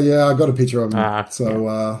 Yeah, I got a picture of him.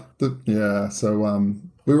 So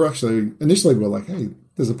we were actually initially we were like, hey,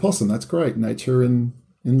 there's a possum. That's great, nature in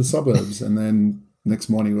the suburbs, and then next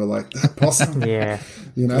morning we were like, that possum. Yeah,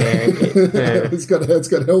 it's got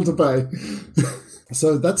hell to pay.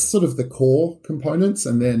 So that's sort of the core components,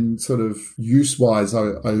 and then sort of use-wise,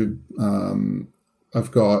 I've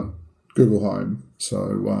got Google Home.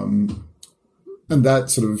 So and that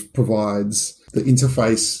sort of provides the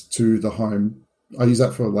interface to the home. I use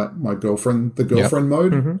that for like my girlfriend, the girlfriend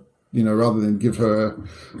mode. Mm-hmm. Rather than give her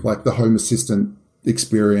like the Home Assistant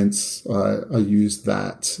experience, I use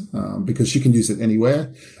that because she can use it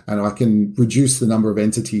anywhere, and I can reduce the number of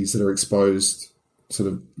entities that are exposed sort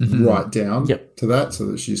of right down to that, so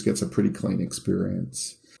that she just gets a pretty clean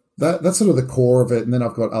experience. That's sort of the core of it, and then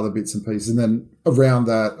I've got other bits and pieces, and then around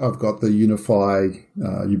that I've got the Unify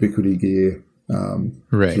Ubiquity gear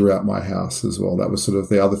throughout my house as well. That was sort of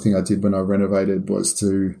the other thing I did when I renovated, was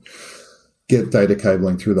to get data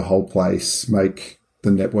cabling through the whole place, make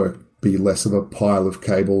the network be less of a pile of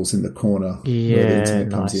cables in the corner where the internet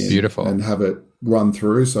comes in. Beautiful. And have it run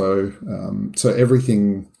through. So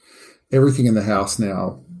everything in the house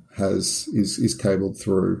now is cabled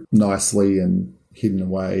through nicely and hidden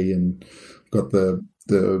away, and got the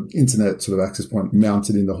internet sort of access point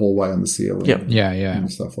mounted in the hallway on the ceiling.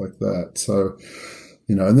 And stuff like that. So,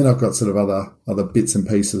 and then I've got sort of other bits and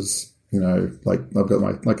pieces, like I've got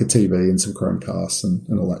like a TV and some Chromecasts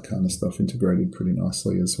and all that kind of stuff integrated pretty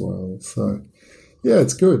nicely as well. So yeah,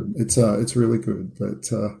 it's good. It's really good.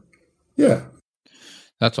 But yeah.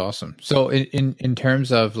 That's awesome. So in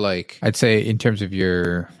terms of like, I'd say in terms of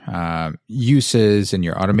your uses and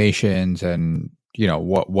your automations, and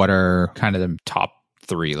what are kind of the top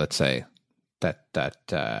 3, let's say, that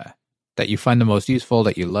you find the most useful,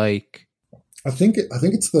 that you like? I think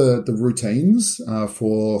it's the routines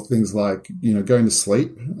for things like going to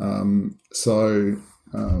sleep.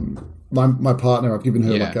 My partner, I've given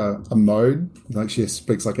her like a mode, like she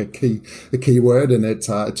speaks like a keyword, and it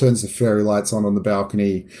turns the fairy lights on the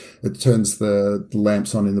balcony. It turns the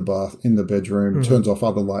lamps on in the bedroom, turns off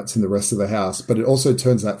other lights in the rest of the house, but it also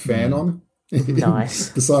turns that fan on. Nice.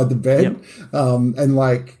 Beside the bed. And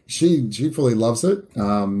like she fully loves it,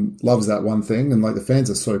 loves that one thing. And like the fans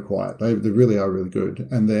are so quiet. They really are really good.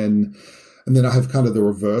 And then I have kind of the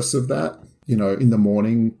reverse of that, in the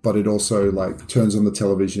morning, but it also like turns on the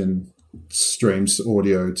television, streams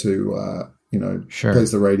audio to,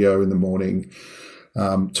 plays the radio in the morning,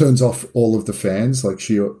 turns off all of the fans. Like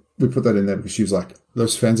we put that in there because she was like,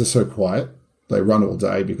 those fans are so quiet. They run all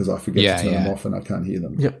day because I forget to turn them off and I can't hear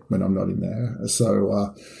them when I'm not in there.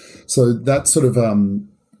 So that's sort of,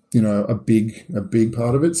 a big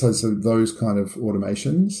part of it. So those kind of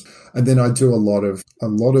automations. And then I do a lot of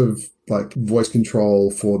like voice control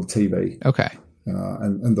for the TV. Okay.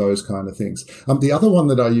 And those kind of things. The other one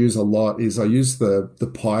that I use a lot is I use the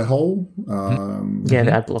Pi hole. The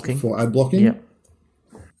ad blocking. For ad blocking. Yeah.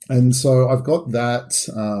 And so I've got that,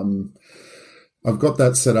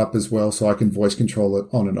 set up as well, so I can voice control it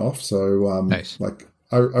on and off. So, nice. Like,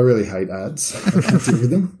 I really hate ads. I can't deal with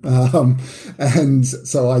them. And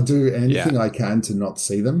so I do anything I can to not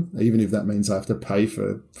see them, even if that means I have to pay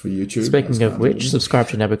for YouTube. Speaking of which, subscribe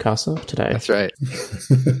to Nabucasa today. That's right.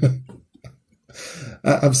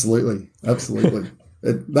 Absolutely. That's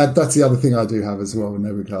the other thing I do have as well in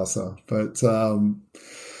Nabucasa.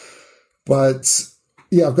 But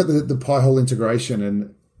yeah, I've got the Pi-hole integration,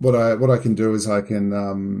 and what I can do is I can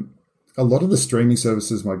a lot of the streaming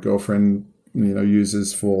services my girlfriend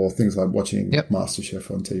uses for things like watching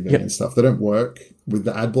MasterChef on TV and stuff. They don't work with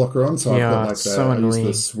the ad blocker on, so I've got like so I use annoying.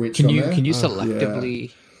 the switch Can on you there. can you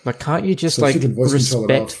selectively? Like, can't you just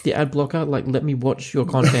respect the ad blocker? Like, let me watch your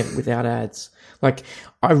content without ads. Like,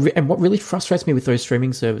 and what really frustrates me with those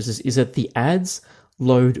streaming services is that the ads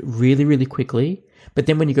load really, really quickly. But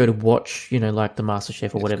then when you go to watch, like the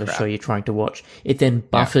MasterChef or whatever show you're trying to watch, it then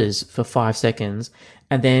buffers for 5 seconds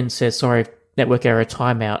and then says, sorry, network error,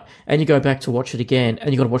 timeout. And you go back to watch it again,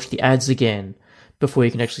 and you got to watch the ads again before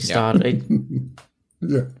you can actually start it.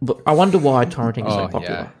 But I wonder why torrenting is so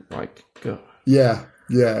popular. Like, God. Yeah,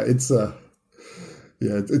 it's a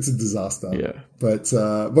disaster. Yeah. But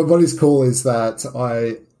what is cool is that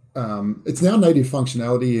it's now native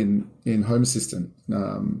functionality in Home Assistant.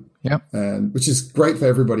 And which is great for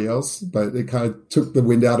everybody else, but it kind of took the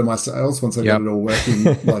wind out of my sails once I got it all working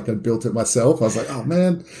like I built it myself. I was like, oh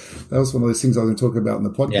man, that was one of those things I was going to talk about in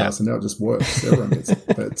the podcast, and now it just works. Everyone gets it.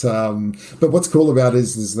 But what's cool about it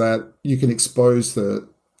is that you can expose the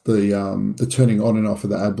the turning on and off of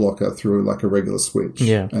the ad blocker through like a regular switch.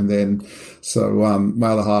 Yeah. And then, so my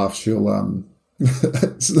other half, she'll, I'm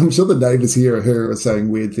sure the neighbors hear her saying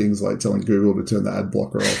weird things like telling Google to turn the ad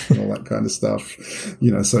blocker off and all that kind of stuff,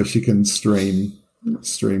 so she can stream,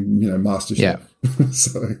 MasterChef. Yeah.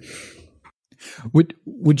 So.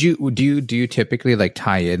 Would you typically like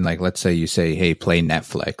tie in, like, let's say you say, hey, play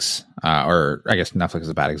Netflix, or I guess Netflix is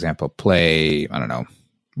a bad example. Play, I don't know,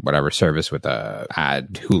 whatever service with a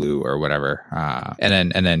ad, Hulu or whatever,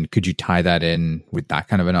 and then could you tie that in with that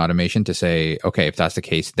kind of an automation to say, okay, if that's the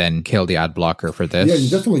case, then kill the ad blocker for this? Yeah, you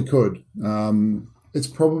definitely could. It's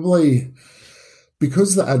probably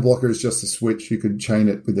because the ad blocker is just a switch. You could chain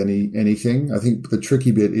it with anything. I think the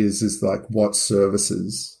tricky bit is like what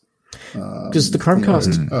services. Does the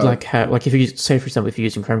Chromecast if you say, for example, if you're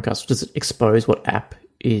using Chromecast, does it expose what app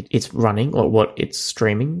it's running or what it's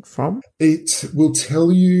streaming from? It will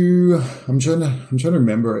tell you. I'm trying to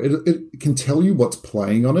remember. It can tell you what's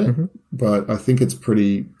playing on it, but I think it's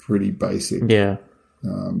pretty basic. Yeah.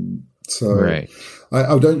 So right.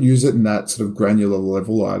 I don't use it in that sort of granular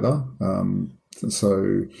level either.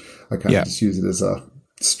 So I kind of just use it as a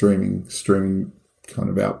streaming kind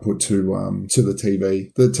of output to the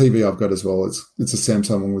TV. The TV I've got as well, it's a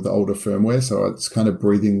Samsung one with the older firmware, so it's kind of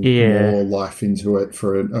breathing more life into it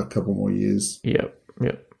for a couple more years. Yep. I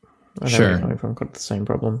know where you're coming from. Got the same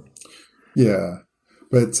problem. Yeah.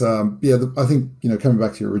 But I think, coming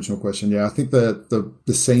back to your original question, I think that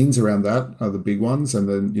the scenes around that are the big ones, and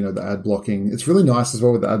then the ad blocking. It's really nice as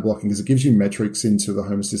well with the ad blocking because it gives you metrics into the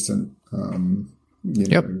Home Assistant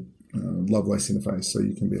Lovelace interface, so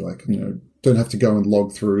you can be like, don't have to go and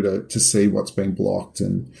log through to see what's being blocked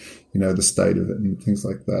and the state of it and things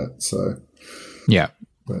like that. So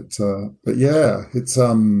but yeah, it's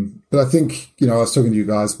but I think I was talking to you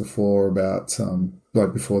guys before about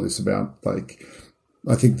before this about like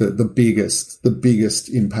I think that the biggest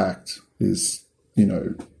impact is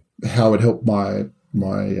how it helped my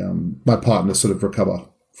partner sort of recover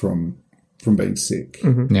from being sick.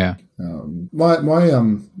 Yeah. My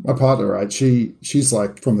partner, right? She's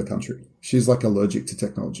like from the country. She's like allergic to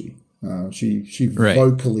technology. She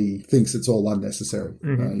vocally thinks it's all unnecessary.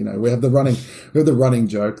 We have the running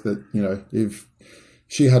joke that if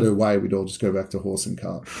she had her way, we'd all just go back to horse and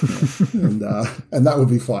cart, and that would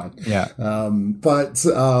be fine. Yeah.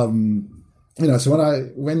 So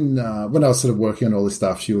when I was sort of working on all this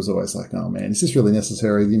stuff, she was always like, "Oh man, is this really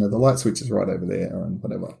necessary? The light switch is right over there, and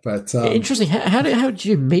whatever." But interesting. How did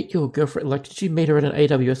you meet your girlfriend? Like, did you meet her at an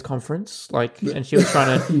AWS conference? Like, and she was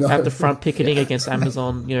trying to have the front picketing against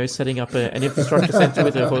Amazon, setting up an infrastructure center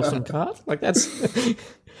with her horse and cart. Like, that's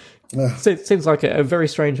seems like a very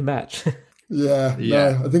strange match. Yeah.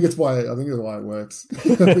 No, I think it's why it works.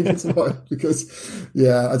 I think it's why, because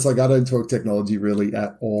it's like I don't talk technology really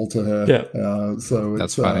at all to her. Yeah. So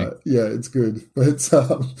that's funny. It's good. But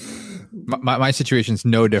my situation's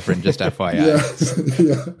no different, just FYI.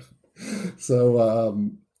 Yeah. So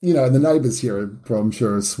and the neighbours here I'm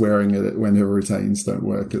sure are swearing at it when her routines don't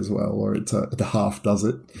work as well, or it half does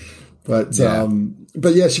it. But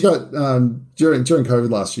she got during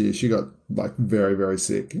COVID last year, she got like very, very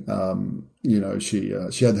sick. She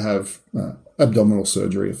had to have abdominal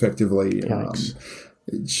surgery effectively.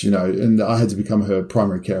 And I had to become her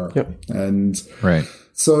primary carer. Yep. And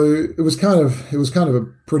so it was kind of a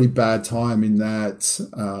pretty bad time in that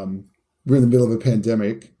we're in the middle of a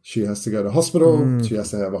pandemic. She has to go to hospital. She has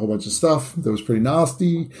to have a whole bunch of stuff that was pretty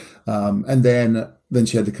nasty. And then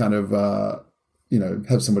she had to kind of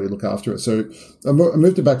have somebody look after her. So I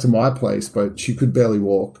moved her back to my place, but she could barely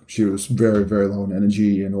walk. She was very, very low in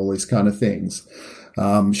energy and all these kind of things.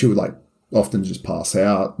 She would like often just pass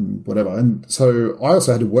out and whatever. And so I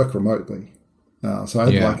also had to work remotely. So I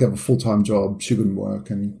had to have a full-time job. She couldn't work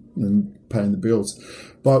and paying the bills.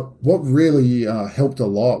 But what really helped a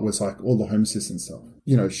lot was like all the Home Assistant stuff.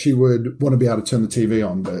 She would want to be able to turn the TV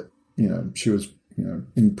on, but she was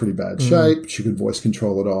in pretty bad shape. She could voice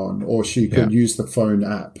control it on, or she could use the phone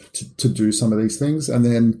app to do some of these things. And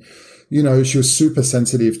then, she was super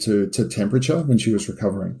sensitive to temperature when she was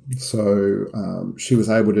recovering. So she was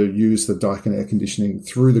able to use the Daikin air conditioning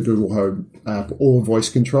through the Google Home app or voice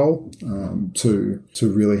control to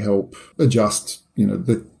really help adjust,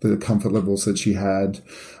 the comfort levels that she had.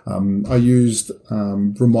 I used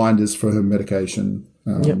reminders for her medication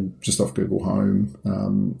just off Google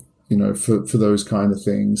Home. For those kind of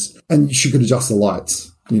things. And she could adjust the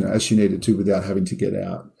lights, as she needed to without having to get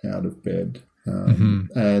out of bed.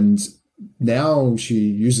 And now she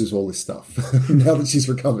uses all this stuff. Now that she's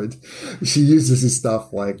recovered, she uses this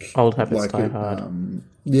stuff like... Old habits die hard.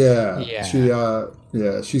 Yeah.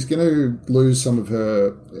 She's going to lose some of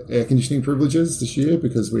her air conditioning privileges this year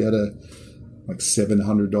because we had a like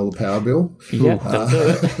 $700 power bill. Yeah.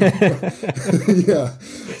 Yeah.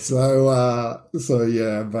 So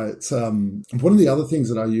yeah, but one of the other things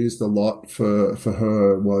that I used a lot for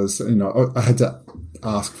her was, I had to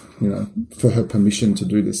ask, for her permission to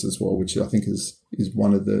do this as well, which I think is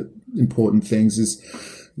one of the important things is,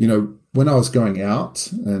 when I was going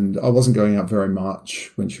out, and I wasn't going out very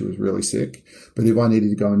much when she was really sick, but if I needed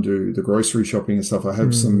to go and do the grocery shopping and stuff, I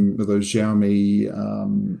have some of those Xiaomi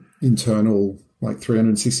internal like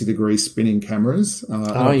 360-degree spinning cameras. And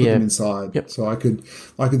I put them inside, so I could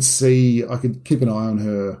keep an eye on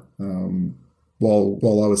her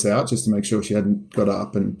while I was out, just to make sure she hadn't got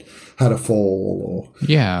up and had a fall or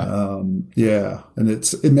and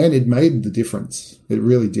it made the difference. It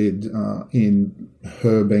really did in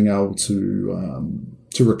her being able to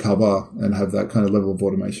recover and have that kind of level of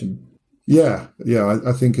automation. I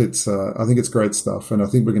think it's great stuff, and I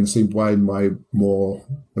think we're going to see way more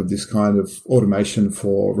of this kind of automation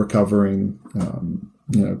for recovering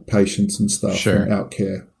patients and stuff and out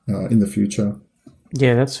care in the future.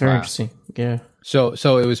 Yeah, that's very interesting. Yeah. So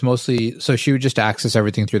it was mostly, so she would just access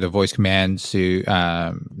everything through the voice commands to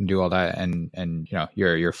do all that, and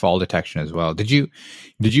your fall detection as well. Did you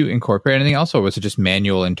incorporate anything else, or was it just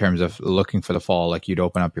manual in terms of looking for the fall? Like you'd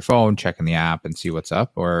open up your phone, check in the app, and see what's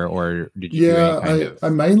up, or did you? I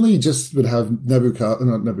mainly just would have I mainly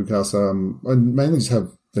just have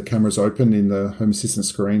the cameras open in the Home Assistant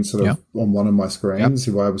screen, sort of on one of my screens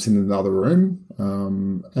if I was in another room,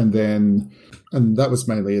 and that was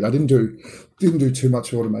mainly it. I didn't do too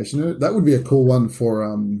much automation. That would be a cool one for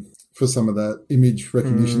some of that image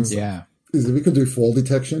recognition stuff. Is if we could do fall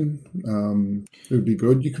detection, it would be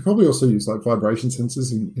good. You could probably also use like vibration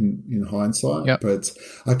sensors in hindsight, but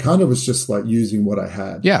I kind of was just like using what I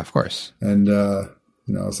had. Yeah, of course. And I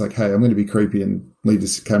was like, hey, I'm going to be creepy and leave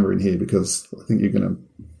this camera in here because I think you're going to,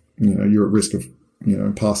 you're at risk of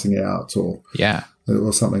passing out or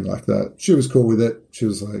something like that. She was cool with it. She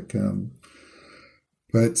was like,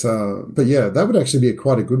 but yeah, that would actually be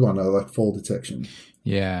quite a good one, like fall detection.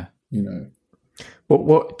 Yeah.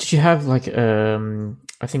 What did you have? Like,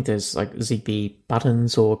 I think there's like ZB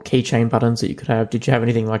buttons or keychain buttons that you could have. Did you have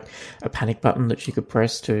anything like a panic button that you could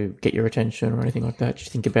press to get your attention or anything like that? Did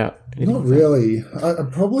you think about anything? Not really. I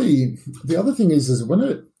probably, the other thing is when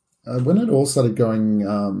it all started going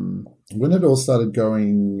on,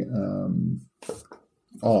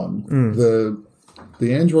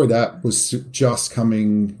 the Android app was just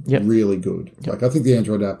coming really good. Like I think the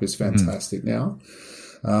Android app is fantastic now.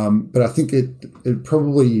 But I think it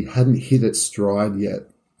probably hadn't hit its stride yet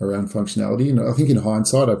around functionality. And I think in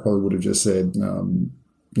hindsight, I probably would have just said, I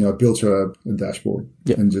built her a dashboard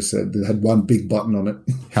and just said it had one big button on it,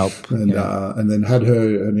 help, and then had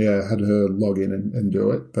her log in and do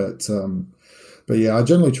it. But yeah, I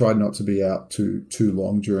generally tried not to be out too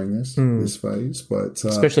long during this phase. But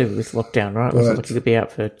especially with lockdown, right? It wasn't like you could be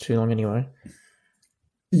out for too long anyway.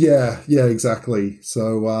 Yeah, exactly.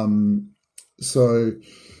 So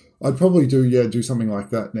I'd probably do something like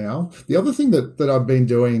that now. The other thing that I've been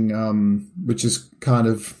doing, which is kind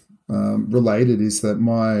of related, is that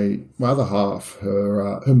my other half,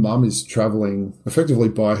 her mum is traveling effectively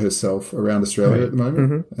by herself around Australia at the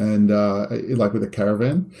moment, and like with a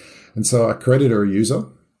caravan. And so I created her a user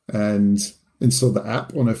and installed the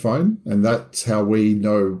app on her phone, and that's how we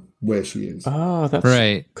know where she is. Oh,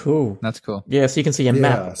 that's cool. That's cool. Yeah, so you can see a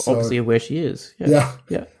map, obviously, of where she is. Yeah,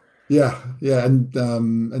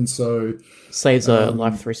 and so saves a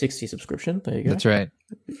Life 360 subscription. There you go. That's right.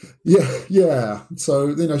 Yeah.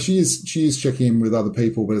 So she is checking in with other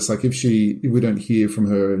people, but it's like if we don't hear from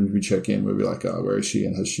her and we check in, we'll be like, oh, where is she?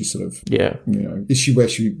 And has she sort of is she where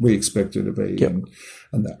we expect her to be,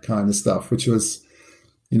 and that kind of stuff, which was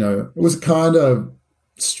it was a kind of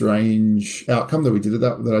strange outcome that I did it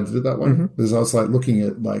that way, because I was like looking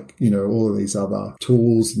at like all of these other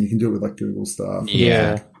tools, and you can do it with like Google stuff.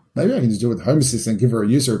 Maybe I can just do it with Home Assistant, give her a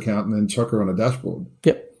user account, and then chuck her on a dashboard.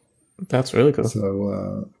 Yep, that's really cool.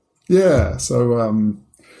 So so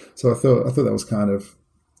I thought that was kind of.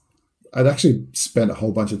 I'd actually spent a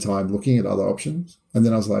whole bunch of time looking at other options, and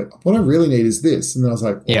then I was like, what I really need is this, and then I was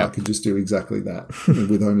like, I could just do exactly that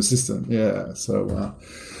with Home Assistant. Yeah, so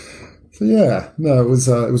yeah, no, it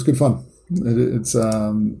was good fun. It's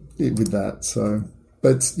with that. So,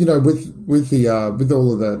 but with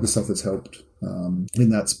all of the stuff that's helped. In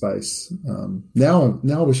that space. Now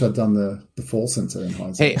I wish I'd done the fall sensor in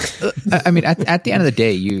hindsight. Hey, I mean, at the end of the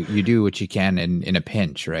day, you do what you can in a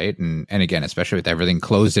pinch, right? And again, especially with everything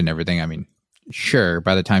closed and everything, I mean, sure,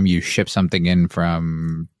 by the time you ship something in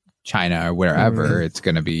from China or wherever, it's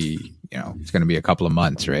going to be, it's going to be a couple of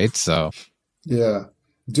months, right? So yeah,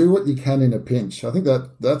 do what you can in a pinch. I think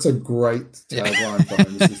that's a great tagline for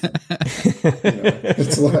Home Assistant.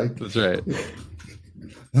 It's like that's right.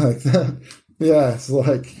 Like that. Yeah, it's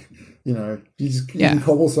like you can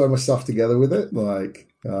cobble so much stuff together with it. Like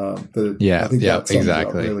I think that sums it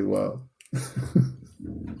up really well.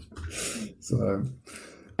 So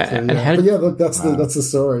yeah. Look, that's the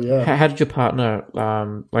story. Yeah. How did your partner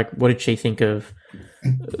what did she think of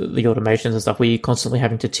the automations and stuff? Were you constantly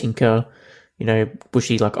having to tinker? Was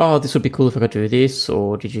she like, oh, this would be cool if I could do this,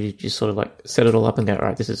 or did you just sort of like set it all up and go, all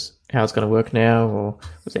right, this is how it's going to work now, or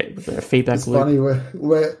was there a feedback loop? It's funny,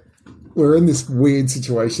 we're in this weird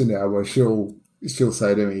situation now where she'll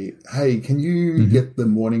say to me, hey, can you get the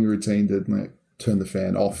morning routine to like turn the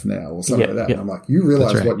fan off now or something like that? And I'm like, you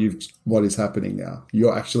realize what is happening now.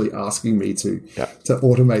 You're actually asking me to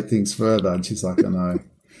automate things further. And she's like, I know.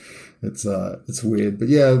 It's weird. But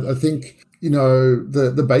yeah, I think,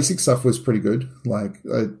 the basic stuff was pretty good. Like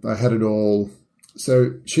I had it all.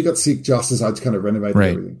 So she got sick just as I'd kind of renovated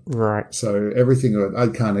everything. Right. So everything, I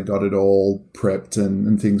kind of got it all prepped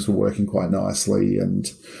and things were working quite nicely and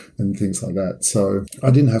things like that. So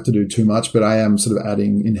I didn't have to do too much, but I am sort of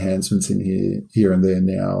adding enhancements in here and there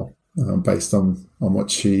now, based on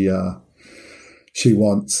what she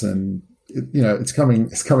wants. And it's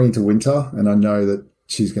coming into winter, and I know that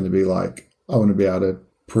she's going to be like, I want to be able to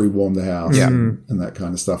pre-warm the house and that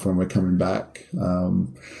kind of stuff when we're coming back.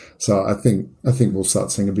 So I think we'll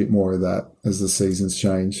start seeing a bit more of that as the seasons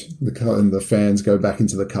change. And the fans go back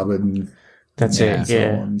into the cupboard and so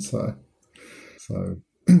on. So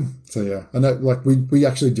yeah, I know. Like we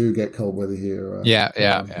actually do get cold weather here.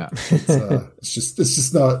 It's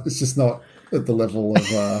just not at the level of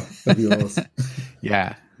yours.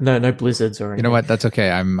 Yeah. No blizzards or anything. You know what? That's okay.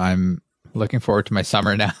 I'm looking forward to my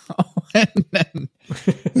summer now. And then,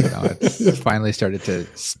 it's finally started to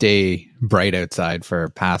stay bright outside for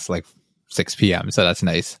past like 6 p.m. So that's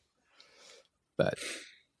nice. But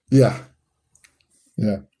yeah.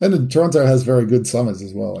 And Toronto has very good summers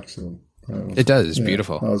as well, actually. It does. It's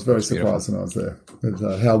beautiful. I was very surprised when I was there at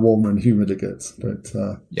how warm and humid it gets. But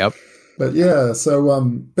But yeah,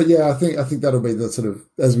 I think that'll be the sort of,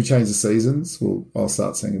 as we change the seasons, I'll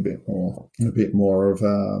start seeing a bit more of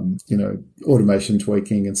automation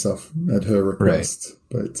tweaking and stuff at her request.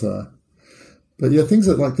 Right. But yeah, things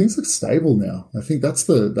look stable now. I think that's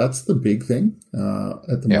the big thing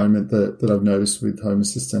at the moment that I've noticed with Home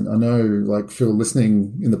Assistant. I know, like Phil,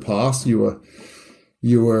 listening in the past, you were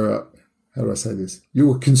how do I say this? You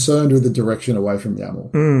were concerned with the direction away from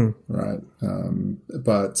YAML, right?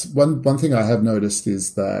 But one thing I have noticed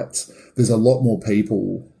is that there's a lot more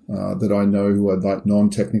people that I know who are like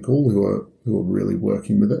non-technical who are really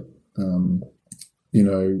working with it.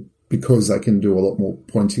 Because they can do a lot more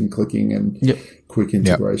pointing, clicking, and quick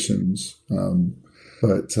integrations. So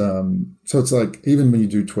it's like even when you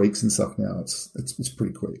do tweaks and stuff now, it's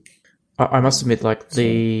pretty quick. I must admit, like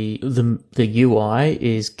the UI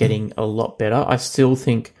is getting a lot better. I still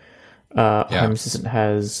think Home Assistant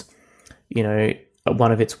has,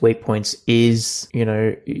 one of its weak points is,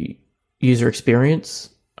 user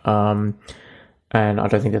experience, and I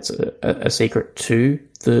don't think that's a secret to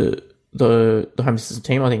the Home Assistant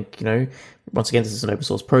team. I think once again, this is an open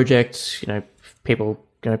source project. People,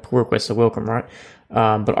 pull requests are welcome, right?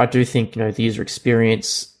 But I do think the user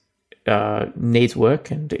experience needs work,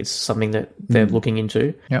 and it's something that they're looking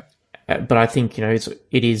into. Yep. But I think it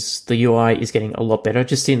is the UI is getting a lot better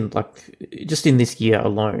just in this year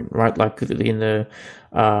alone, right? Like in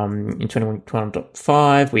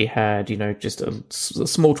 21.5 we had just a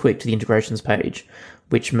small tweak to the integrations page,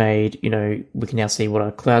 which made we can now see what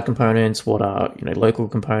are cloud components, what are local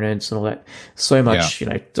components, and all that. So much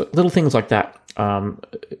little things like that are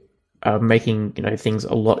making things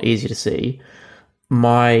a lot easier to see.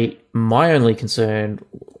 My only concern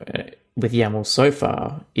with YAML so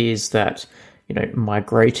far is that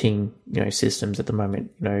migrating systems at the moment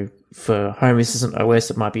for Home Assistant OS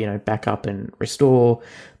it might be backup and restore,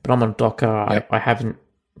 but I'm on Docker. I haven't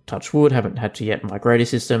touched wood, haven't had to yet migrate a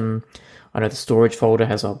system. I know the storage folder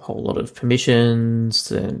has a whole lot of permissions,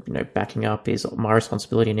 and backing up is my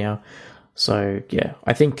responsibility now. So yeah,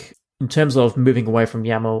 I think in terms of moving away from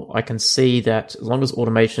YAML, I can see that as long as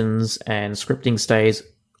automations and scripting stays,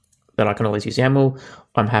 that I can always use YAML.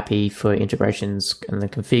 I'm happy for integrations and the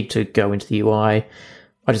config to go into the UI.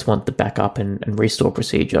 I just want the backup and restore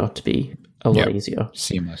procedure to be a lot easier.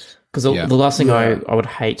 Seamless. Because the last thing I would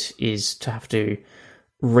hate is to have to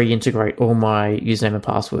reintegrate all my username and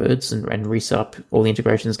passwords and reset up all the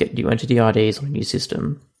integrations, get new entity IDs on a new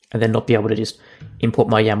system, and then not be able to just import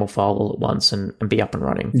my YAML file all at once and be up and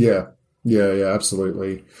running. Yeah,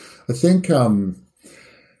 absolutely. I think so.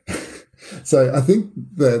 I think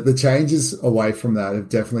the changes away from that have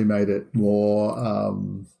definitely made it more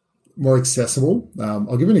accessible.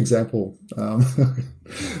 I'll give you an example.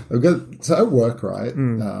 So at work, right?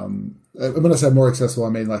 When I say more accessible, I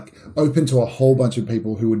mean like open to a whole bunch of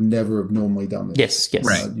people who would never have normally done this. Yes,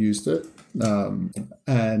 Right. Used it,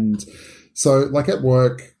 and so like at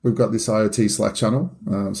work, we've got this IoT Slack channel.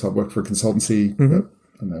 So I work for a consultancy.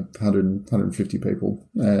 I don't know, 150 people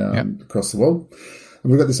across the world.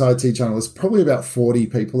 And we've got this IoT channel. There's probably about 40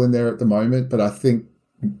 people in there at the moment, but I think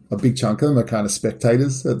a big chunk of them are kind of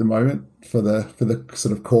spectators at the moment for the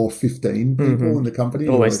sort of core 15 people in the company.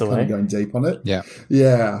 Always who the are kind way. of going deep on it. Yeah.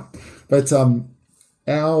 Yeah. But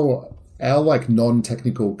our like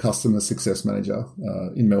non-technical customer success manager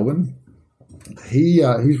in Melbourne,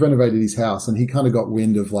 he's renovated his house and he kind of got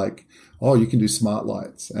wind of like, oh, you can do smart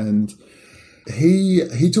lights. And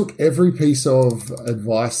he took every piece of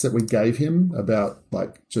advice that we gave him about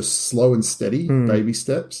like just slow and steady baby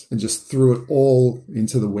steps and just threw it all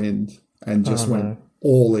into the wind and just went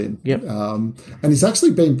all in. Yep. And he's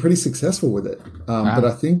actually been pretty successful with it. But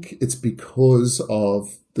I think it's because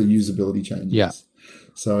of the usability changes. Yeah.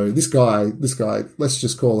 So this guy, let's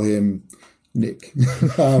just call him Nick.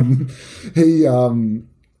 He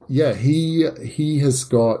has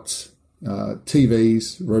got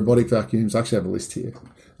TVs, robotic vacuums. I actually have a list here.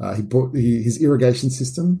 He bought his irrigation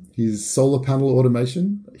system, his solar panel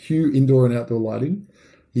automation, Hue indoor and outdoor lighting.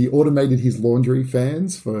 He automated his laundry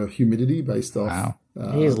fans for humidity based off.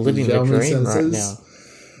 He is living the dream right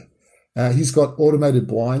now. He's got automated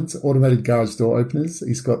blinds, automated garage door openers.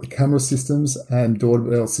 He's got the camera systems and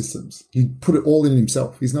doorbell systems. He put it all in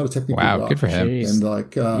himself. He's not a technical guy. Wow, good for him. Jeez. And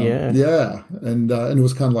like, and it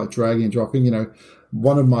was kind of like dragging and dropping. You know,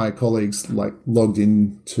 one of my colleagues like logged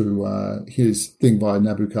into his thing via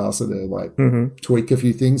Nabucasa to like tweak a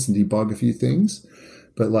few things and debug a few things.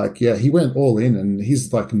 But like, yeah, he went all in and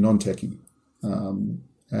he's like a non-techie.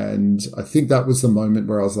 And I think that was the moment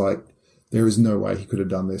where I was like, there is no way he could have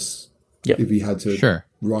done this if he had to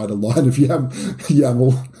write a line of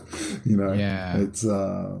YAML, you know. Yeah. It's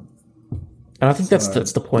And I think that's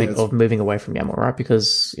the point of moving away from YAML, right?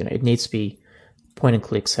 Because, you know, it needs to be point and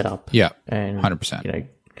click set up. Yeah. And 100%. You know,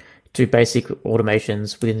 do basic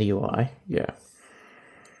automations within the UI. Yeah.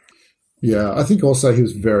 Yeah. I think also he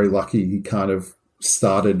was very lucky. He kind of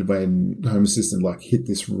started when Home Assistant like hit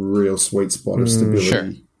this real sweet spot of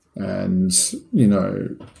stability and, you know,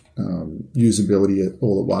 usability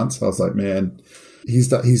all at once. I was like, man, he's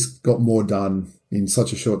got more done in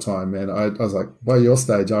such a short time, man. I was like, by your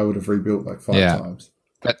stage, I would have rebuilt like 5 times.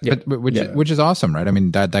 But which is awesome, right? I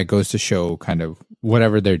mean, that goes to show kind of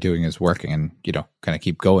whatever they're doing is working, and you know, kind of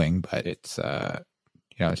keep going. But it's you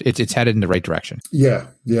know, it's headed in the right direction. Yeah,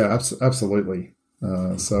 absolutely.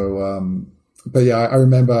 But yeah, I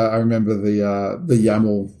remember the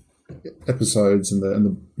YAML episodes and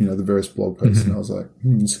the you know the various blog posts, and I was like,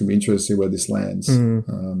 it's gonna be interesting to see where this lands.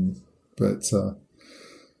 But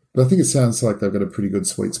I think it sounds like they've got a pretty good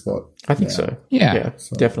sweet spot. I think so. Yeah,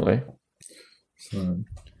 definitely.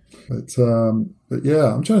 So, but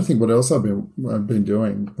yeah, I'm trying to think what else I've been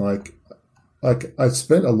doing. Like I've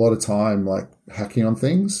spent a lot of time like hacking on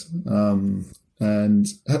things. And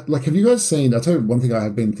like, have you guys seen? I'll tell you one thing I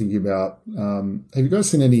have been thinking about. Have you guys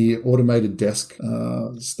seen any automated desk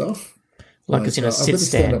stuff? Like it's in a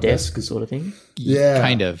sit-stand desk sort of thing. Yeah,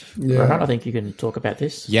 kind of. Yeah. Right, I think you can talk about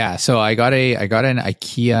this. Yeah, so I got an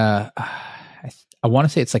IKEA. I want to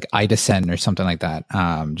say it's like Idesen or something like that.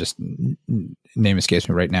 Just name escapes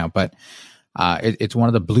me right now, but it's one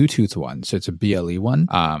of the Bluetooth ones. So it's a BLE one.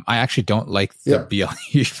 I actually don't like the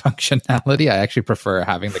BLE functionality. I actually prefer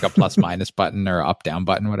having like a plus minus button or up down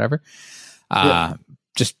button, whatever.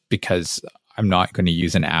 Just because I'm not going to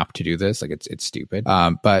use an app to do this. Like it's stupid.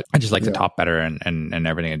 But I just like the top better and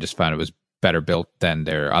everything. I just found it was better built than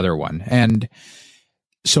their other one. And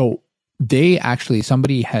so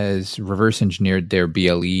somebody has reverse engineered their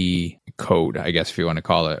BLE code, I guess, if you want to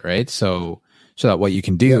call it, right? So that what you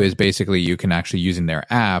can do is basically you can actually using their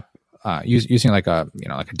app, using like a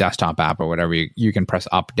desktop app or whatever, you can press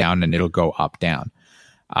up, down, and it'll go up, down.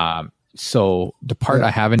 So the part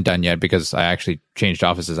I haven't done yet, because I actually changed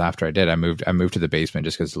offices after I did, I moved to the basement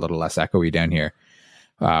just because it's a little less echoey down here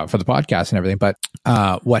for the podcast and everything. But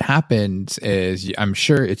what happens is I'm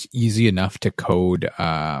sure it's easy enough to code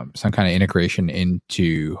some kind of integration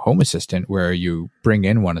into Home Assistant where you bring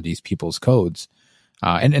in one of these people's codes.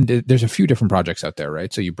 And there's a few different projects out there,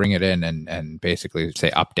 right? So you bring it in and basically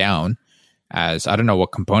say up down as, I don't know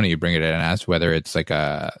what component you bring it in as, whether it's like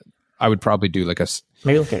I would probably do like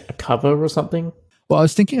maybe like a cover or something. Well, I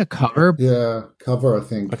was thinking a cover. Yeah, cover, I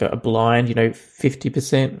think. Like a blind,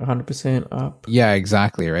 50%, 100% up. Yeah,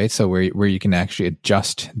 exactly, right? So where you can actually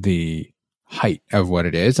adjust the height of what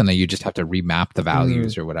it is, and then you just have to remap the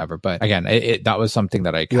values or whatever. But again, that was something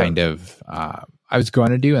that I kind of, I was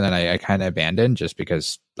going to do, and then I kind of abandoned just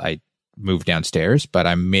because I moved downstairs, but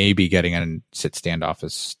I may be getting a sit stand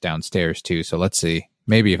office downstairs too. So let's see.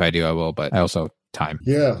 Maybe if I do, I will, but I also time.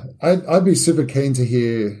 Yeah, I'd be super keen to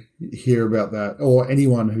hear about that, or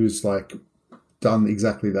anyone who's like done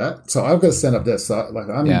exactly that. So I've got a stand-up desk. So like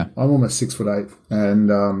I'm almost 6'8",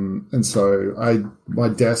 and so my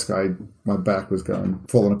desk, my back was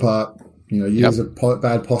falling apart. Years of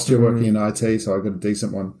bad posture working in IT, so I got a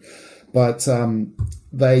decent one. But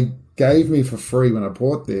they gave me for free when I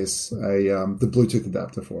bought this the Bluetooth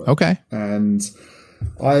adapter for it. Okay, and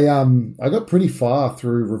I got pretty far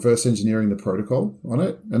through reverse engineering the protocol on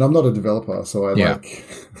it, and I'm not a developer, so I it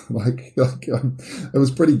was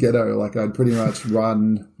pretty ghetto. Like I'd pretty much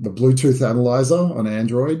run the Bluetooth analyzer on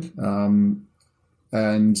Android,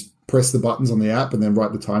 and press the buttons on the app, and then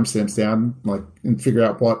write the timestamps down, and figure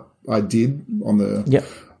out what I did on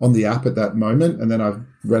the app at that moment, and then I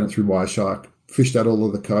ran it through Wireshark, fished out all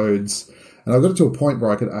of the codes, and I got it to a point where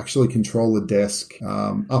I could actually control the desk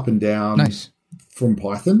up and down. Nice. From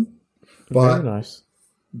Python, but very nice.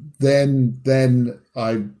 Then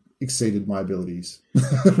I exceeded my abilities.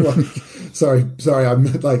 Sorry.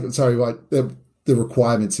 The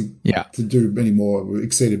requirements to do any more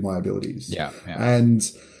exceeded my abilities. Yeah. And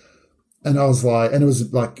I was like, and it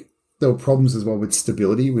was like there were problems as well with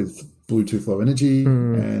stability with Bluetooth Low Energy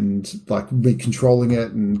and like me controlling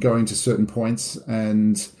it and going to certain points,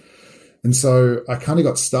 and so I kind of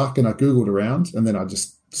got stuck, and I Googled around, and then I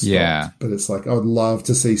just stopped. Yeah, but it's like I would love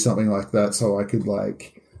to see something like that, so I could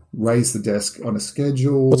like raise the desk on a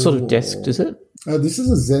schedule. What sort of desk is it? This is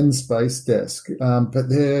a Zen Space desk, but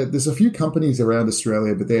there's a few companies around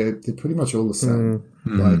Australia, but they're pretty much all the same.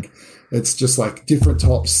 Like it's just like different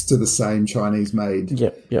tops to the same Chinese made.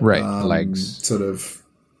 Yep. Right, legs, sort of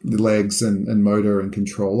the legs and motor and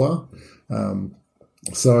controller.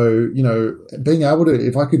 So being able to,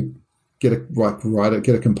 if I could get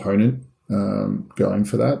a component going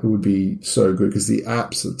for that, it would be so good, because the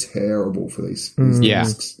apps are terrible for these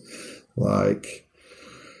discs.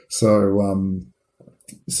 So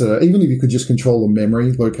even if you could just control the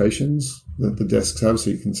memory locations that the desks have, so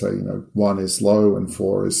you can say 1 is low and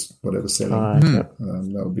 4 is whatever setting,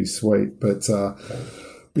 that would be sweet. But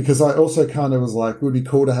because I also kind of was like, it would be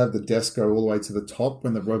cool to have the desk go all the way to the top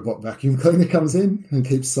when the robot vacuum cleaner comes in and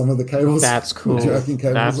keeps some of the cables. That's cool. Jerking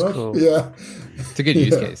cables off. Cool. Yeah. It's a good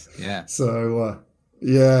use case. Yeah. So,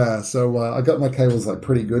 I got my cables like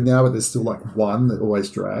pretty good now, but there's still like one that always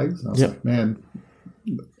drags. And I was like, man,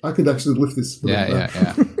 I could actually lift this.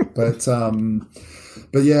 Yeah. But I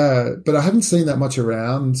haven't seen that much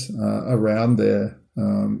around there.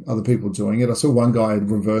 Other people doing it. I saw one guy had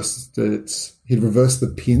reversed it. He'd reversed the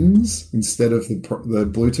pins instead of the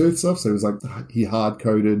Bluetooth stuff. So it was like he hard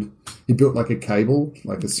coded. He built like a cable,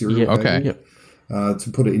 like a serial cable,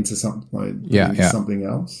 to put it into something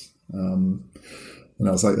else. And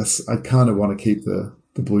I was like, I kind of want to keep the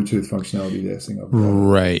Bluetooth functionality there.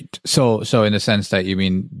 Right. So in the sense that you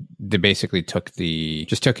mean they basically took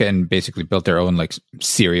it and basically built their own like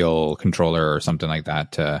serial controller or something like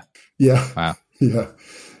that. Wow.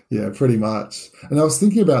 Yeah, pretty much. And I was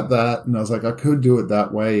thinking about that, and I was like, I could do it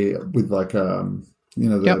that way with like,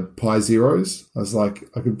 the Pi Zeros. I was like,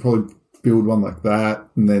 I could probably build one like that,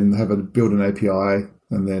 and then build an API,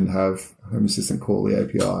 and then have Home Assistant call the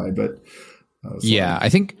API. But I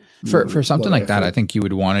think for something like that, I think you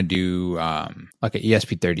would want to do like an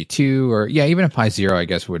ESP32 or even a Pi Zero, I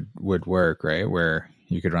guess would work, right? Where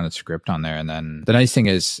you could run a script on there, and then the nice thing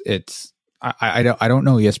is I don't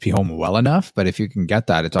know ESP Home well enough, but if you can get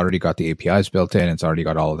that, it's already got the APIs built in. It's already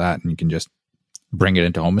got all of that, and you can just bring it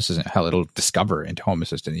into Home Assistant. Hell, it'll discover into Home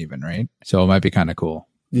Assistant even, right? So it might be kind of cool.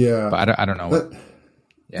 Yeah, but I don't know.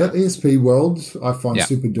 That ESP world I find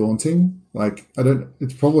super daunting. Like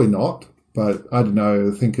it's probably not, but I don't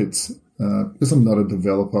know. I think it's because I'm not a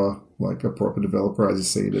developer, like a proper developer. I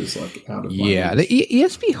just see it as like out of my reach. The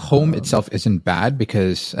ESP Home itself isn't bad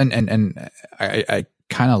because, and I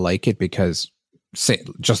kind of like it because,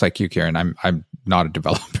 just like you, Keiran, I'm not a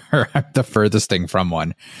developer. I'm the furthest thing from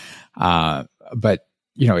one. But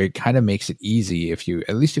it kind of makes it easy if you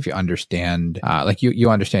understand, like you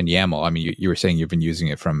understand YAML. I mean, you were saying you've been using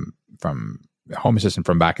it from Home Assistant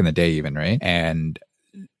from back in the day, even, right? And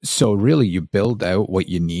So really, you build out what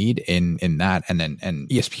you need in that, and then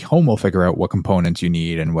ESP Home will figure out what components you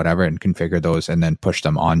need and whatever, and configure those, and then push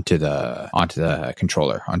them onto the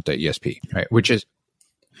controller, onto ESP, right? Which is,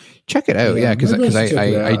 check it out, yeah, because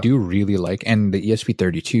I do really like, and the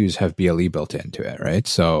ESP32s have BLE built into it, right?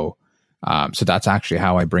 So that's actually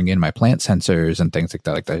how I bring in my plant sensors and things like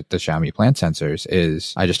that, like the Xiaomi plant sensors.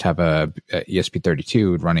 Is I just have a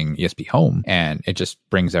ESP32 running ESP Home, and it just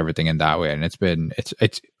brings everything in that way. And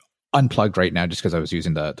it's unplugged right now just because I was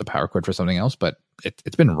using the power cord for something else, but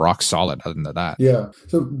it's been rock solid other than that. Yeah.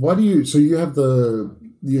 So why do you? So you have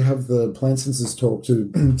the plant sensors talk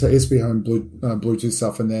to ESP Home Bluetooth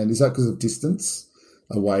stuff, and then is that because of distance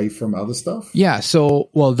away from other stuff? Yeah.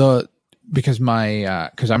 So because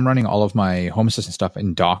I'm running all of my Home Assistant stuff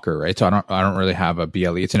in Docker, right? So I don't really have a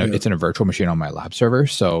BLE. It's in a virtual machine on my lab server.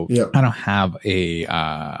 So I don't have a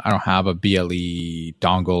BLE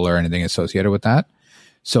dongle or anything associated with that.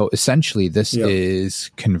 So essentially, this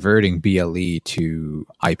is converting BLE to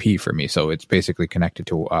IP for me. So it's basically connected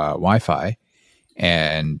to Wi-Fi,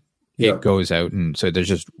 and it goes out, and so there's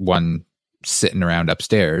just one sitting around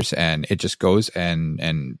upstairs, and it just goes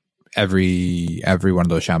and every one of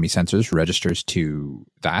those Xiaomi sensors registers to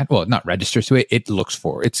that. Well, not registers to it. It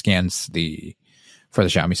scans for the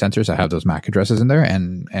Xiaomi sensors. I have those MAC addresses in there,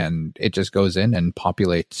 and it just goes in and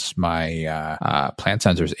populates my plant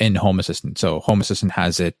sensors in Home Assistant. So Home Assistant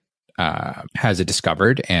has it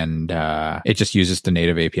discovered, and it just uses the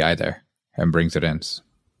native API there and brings it in.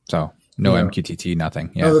 So no MQTT,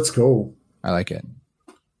 nothing. Yeah, oh, that's cool. I like it.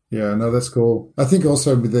 Yeah, no, that's cool. I think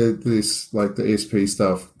also with this, like the ESP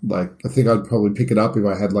stuff, like I think I'd probably pick it up if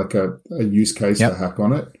I had like a use case to hack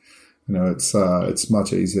on it. You know, it's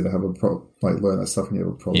much easier to have learn that stuff when you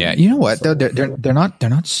have a problem. Yeah, you know what? They're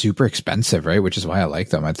not super expensive, right? Which is why I like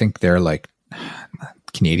them. I think they're like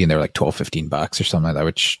Canadian. They're like $12-15 or something like that,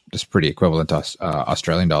 which is pretty equivalent to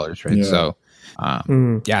Australian dollars, right? Yeah. So,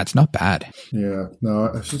 yeah, it's not bad. Yeah,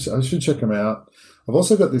 no, I should check them out. I've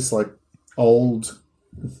also got this like old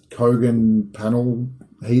Kogan panel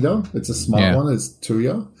heater. It's a smart one. It's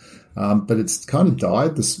 2-year. But it's kind of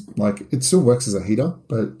died. It still works as a heater,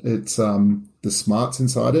 but it's the smarts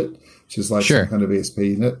inside it, which is like some kind of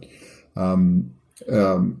ESP in it.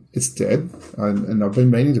 It's dead, and I've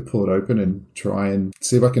been meaning to pull it open and try and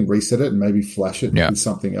see if I can reset it and maybe flash it with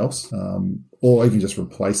something else, or even just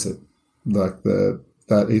replace it, like that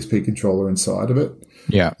ESP controller inside of it,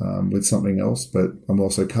 with something else. But I'm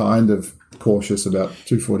also kind of cautious about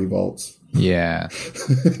 240 volts. Yeah.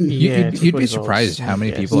 You'd be surprised how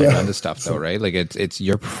many people have done this stuff though, right? Like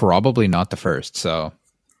you're probably not the first. So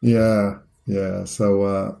yeah.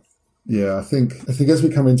 So I think as we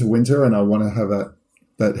come into winter and I want to have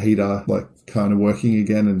that heater like kind of working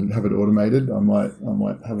again and have it automated, I might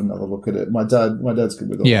have another look at it. My dad's good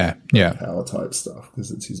with all that power type stuff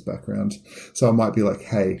because it's his background. So I might be like,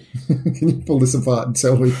 hey, can you pull this apart and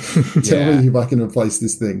tell me if I can replace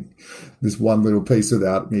this one little piece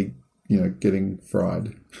without me, getting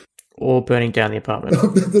fried. Or burning down the apartment.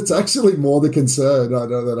 That's actually more the concern I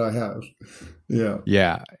know that I have. Yeah.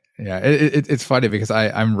 Yeah. Yeah. It's funny because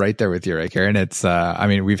I'm right there with you, right, Keiran? It's,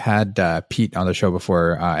 we've had Pete on the show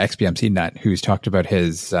before, XBMC Nut, who's talked about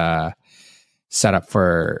his setup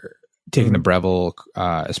for taking the Breville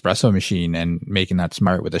espresso machine and making that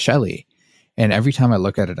smart with a Shelly. And every time I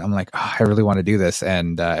look at it, I'm like, oh, I really want to do this.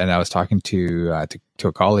 And I was talking to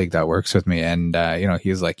a colleague that works with me, and he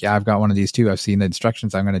was like, yeah, I've got one of these too. I've seen the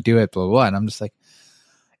instructions. I'm going to do it. Blah blah blah. And I'm just like,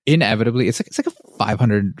 inevitably, it's like a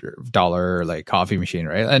 $500 like coffee machine,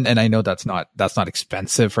 right? And I know that's not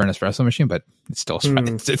expensive for an espresso machine, but it's still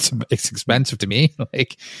it's expensive to me.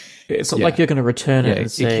 Like, it's not like you're going to return it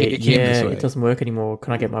and say, it doesn't work anymore.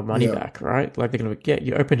 Can I get my money back? Right? Like they're going to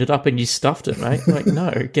you opened it up and you stuffed it, mate. Like,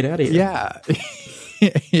 no, get out of here. Yeah.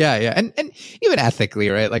 yeah. And even ethically,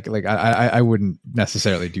 right? Like I wouldn't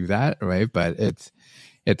necessarily do that, right? But it's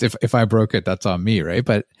if I broke it, that's on me, right?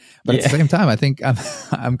 But at the same time, I think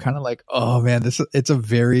I'm kind of like, oh man, it's a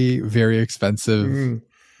very, very expensive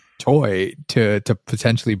toy to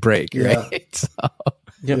potentially break, right?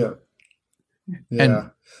 So,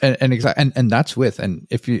 and that's with, and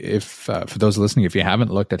if for those listening, if you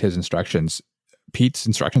haven't looked at his instructions, Pete's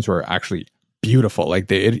instructions were actually beautiful.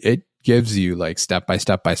 Like it gives you like step by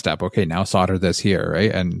step. Okay, now solder this here,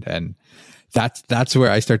 right? And that's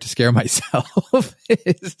where I start to scare myself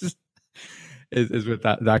is with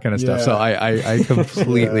that kind of stuff. So I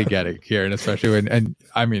completely get it here, and especially when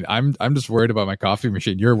I'm just worried about my coffee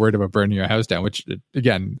machine. You're worried about burning your house down, which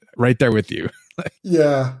again, right there with you.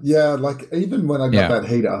 Yeah. Like even when I got that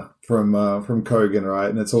heater from Kogan, right?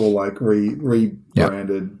 And it's all like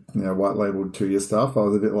rebranded, white labeled Tuya stuff. I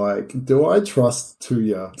was a bit like, do I trust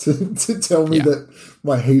Tuya to tell me that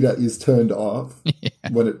my heater is turned off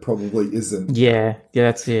when it probably isn't? Yeah,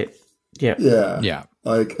 that's it. Yeah.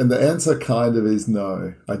 Like, and the answer kind of is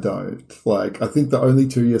no, I don't. Like, I think the only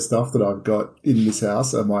 2-year stuff that I've got in this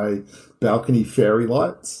house are my balcony fairy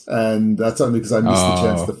lights, and that's only because I missed the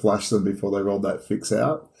chance to flash them before they rolled that fix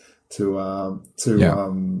out to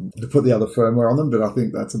put the other firmware on them. But I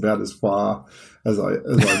think that's about as far as I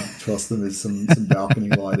trust them as some balcony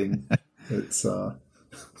lighting. It's Are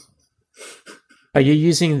you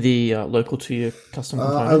using the local to your custom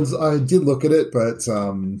component? I did look at it,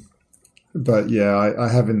 but yeah, I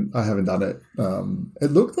haven't done it.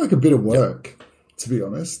 It looked like a bit of work, to be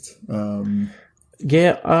honest. I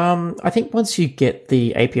think once you get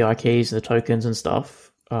the API keys and the tokens and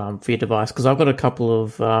stuff for your device, because I've got a couple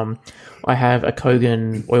of, I have a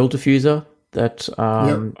Kogan oil diffuser that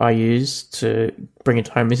I use to bring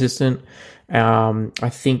into Home Assistant. I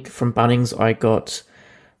think from Bunnings I got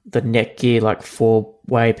the Netgear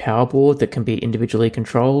 4-way power board that can be individually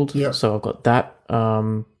controlled. Yep. So I've got that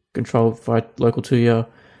controlled by local to you.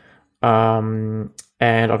 And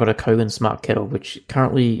I've got a Kogan Smart Kettle, which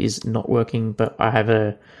currently is not working, but I have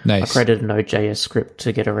I created a Node.js script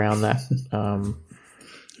to get around that,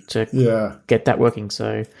 get that working.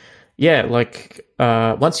 So,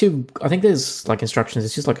 once I think there's instructions.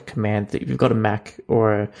 It's just like a command that if you've got a Mac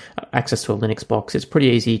or access to a Linux box, it's pretty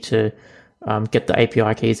easy to get the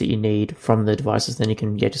API keys that you need from the devices. Then you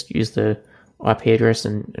can just use the IP address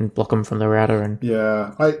and block them from the router and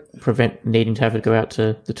prevent needing to have it go out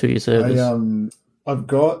to the 2-year servers. I've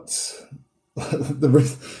got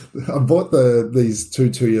I bought these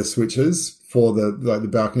 2-year switches for the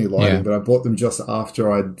balcony lighting, but I bought them just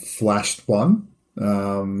after I'd flashed one,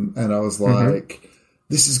 and I was like,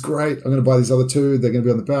 "This is great! I'm going to buy these other 2. They're going to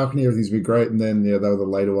be on the balcony. Everything's going to be great." And then they were the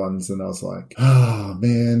later ones, and I was like, "Oh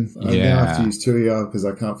man, I now have to use 2-year because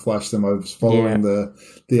I can't flash them." I was following the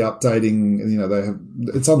updating, and they have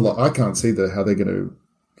it's unlocked. I can't see how they're going to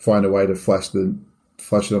find a way to flash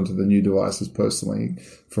it onto the new devices personally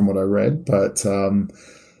from what I read. But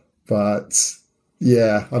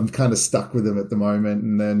yeah, I'm kind of stuck with them at the moment.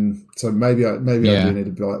 And then, so maybe I do need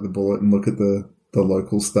to bite the bullet and look at the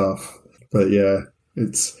local stuff. But yeah,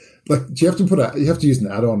 it's like, you have to use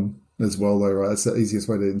an add-on as well though, right? That's the easiest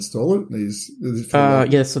way to install it.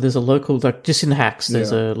 So there's a local, just in Hacks,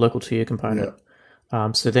 there's a local to your component.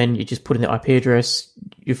 Yeah. So then you just put in the IP address,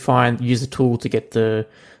 use the tool to get the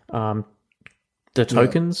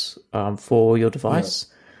tokens for your device.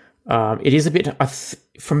 It is a bit,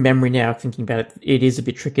 from memory now, thinking about it, it is a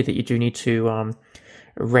bit tricky that you do need to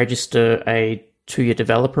register a 2-year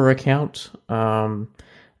developer account and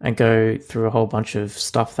go through a whole bunch of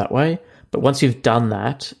stuff that way. But once you've done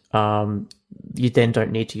that, you then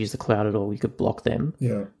don't need to use the cloud at all. You could block them.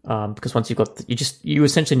 Yeah. Because once you've got, you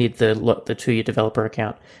essentially need the 2-year developer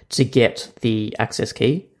account to get the access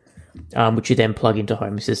key, which you then plug into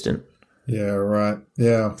Home Assistant. Yeah, right.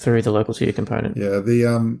 Yeah. Through the local 2-year component. Yeah.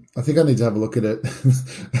 I think I need to have a look at it.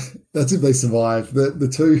 That's if they survive. The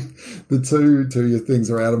two 2-year things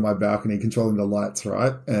are out on my balcony controlling the lights,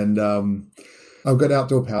 right? And I've got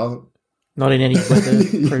outdoor power. Not in any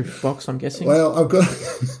weatherproof box, I'm guessing. Well, I've got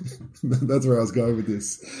that's where I was going with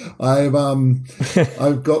this. I've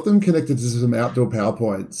got them connected to some outdoor power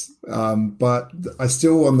points. But I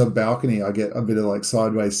still, on the balcony, I get a bit of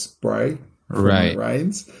sideways spray. When it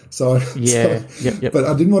rains. So but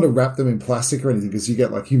I didn't want to wrap them in plastic or anything because you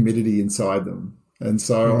get humidity inside them. And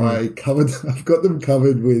so I've got them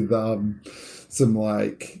covered with some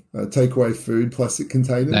takeaway food plastic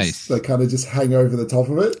containers. Nice. They kind of just hang over the top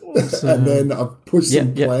of it. Awesome. And then I've pushed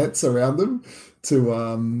some plants around them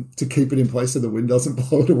to keep it in place so the wind doesn't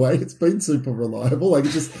blow it away. It's been super reliable. It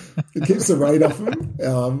keeps the rain off them.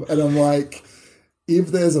 And I'm like, if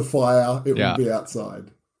there's a fire, it will be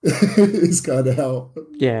outside. Is kind of how.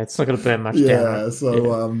 Yeah, it's not going to burn much down. Yeah,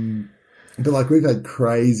 so but we've had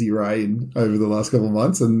crazy rain over the last couple of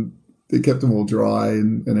months, and it kept them all dry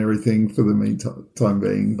and everything for the meantime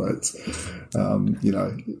being. But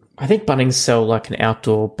I think Bunnings sell an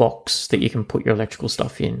outdoor box that you can put your electrical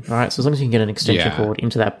stuff in, right? So as long as you can get an extension cord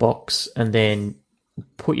into that box and then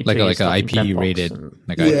put your like an IP rated,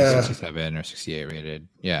 IP67 or 68 rated.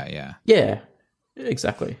 Yeah.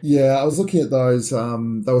 Exactly. Yeah, I was looking at those.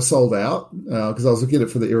 They were sold out because I was looking at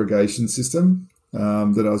it for the irrigation system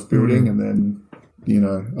that I was building, and then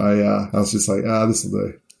I was just like, this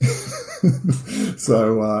will do.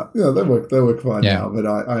 So they work fine now. But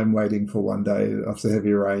I am waiting for one day after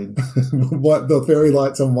heavy rain, the fairy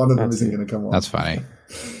lights on one of them isn't going to come on. That's funny.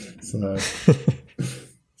 So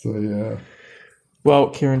yeah.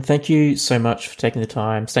 Well, Keiran, thank you so much for taking the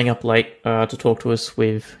time, staying up late to talk to us.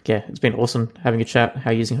 It's been awesome having a chat.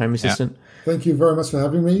 How you're using Home Assistant. Thank you very much for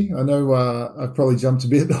having me. I know I've probably jumped a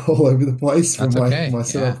bit all over the place from my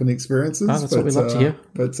setup and experiences. That's what we love to hear.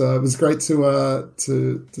 But it was great to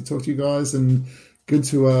talk to you guys, and good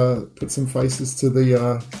to put some faces to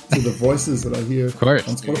the voices that I hear of course.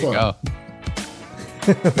 On Spotify.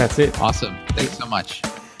 There you go. That's it. Awesome. Thanks so much.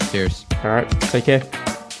 Cheers. All right. Take care.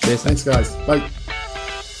 Cheers. Thanks, guys. Bye.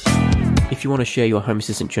 If you want to share your Home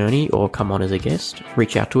Assistant journey or come on as a guest,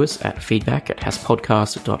 reach out to us at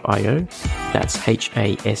feedback@hasspodcast.io. That's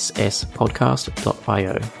HASS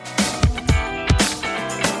podcast.io.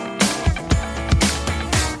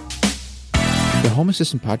 The Home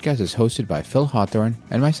Assistant podcast is hosted by Phil Hawthorne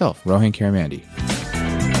and myself, Rohan Karamandi.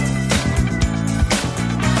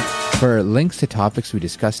 For links to topics we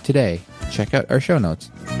discussed today, check out our show notes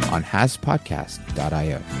on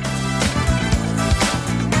hasspodcast.io.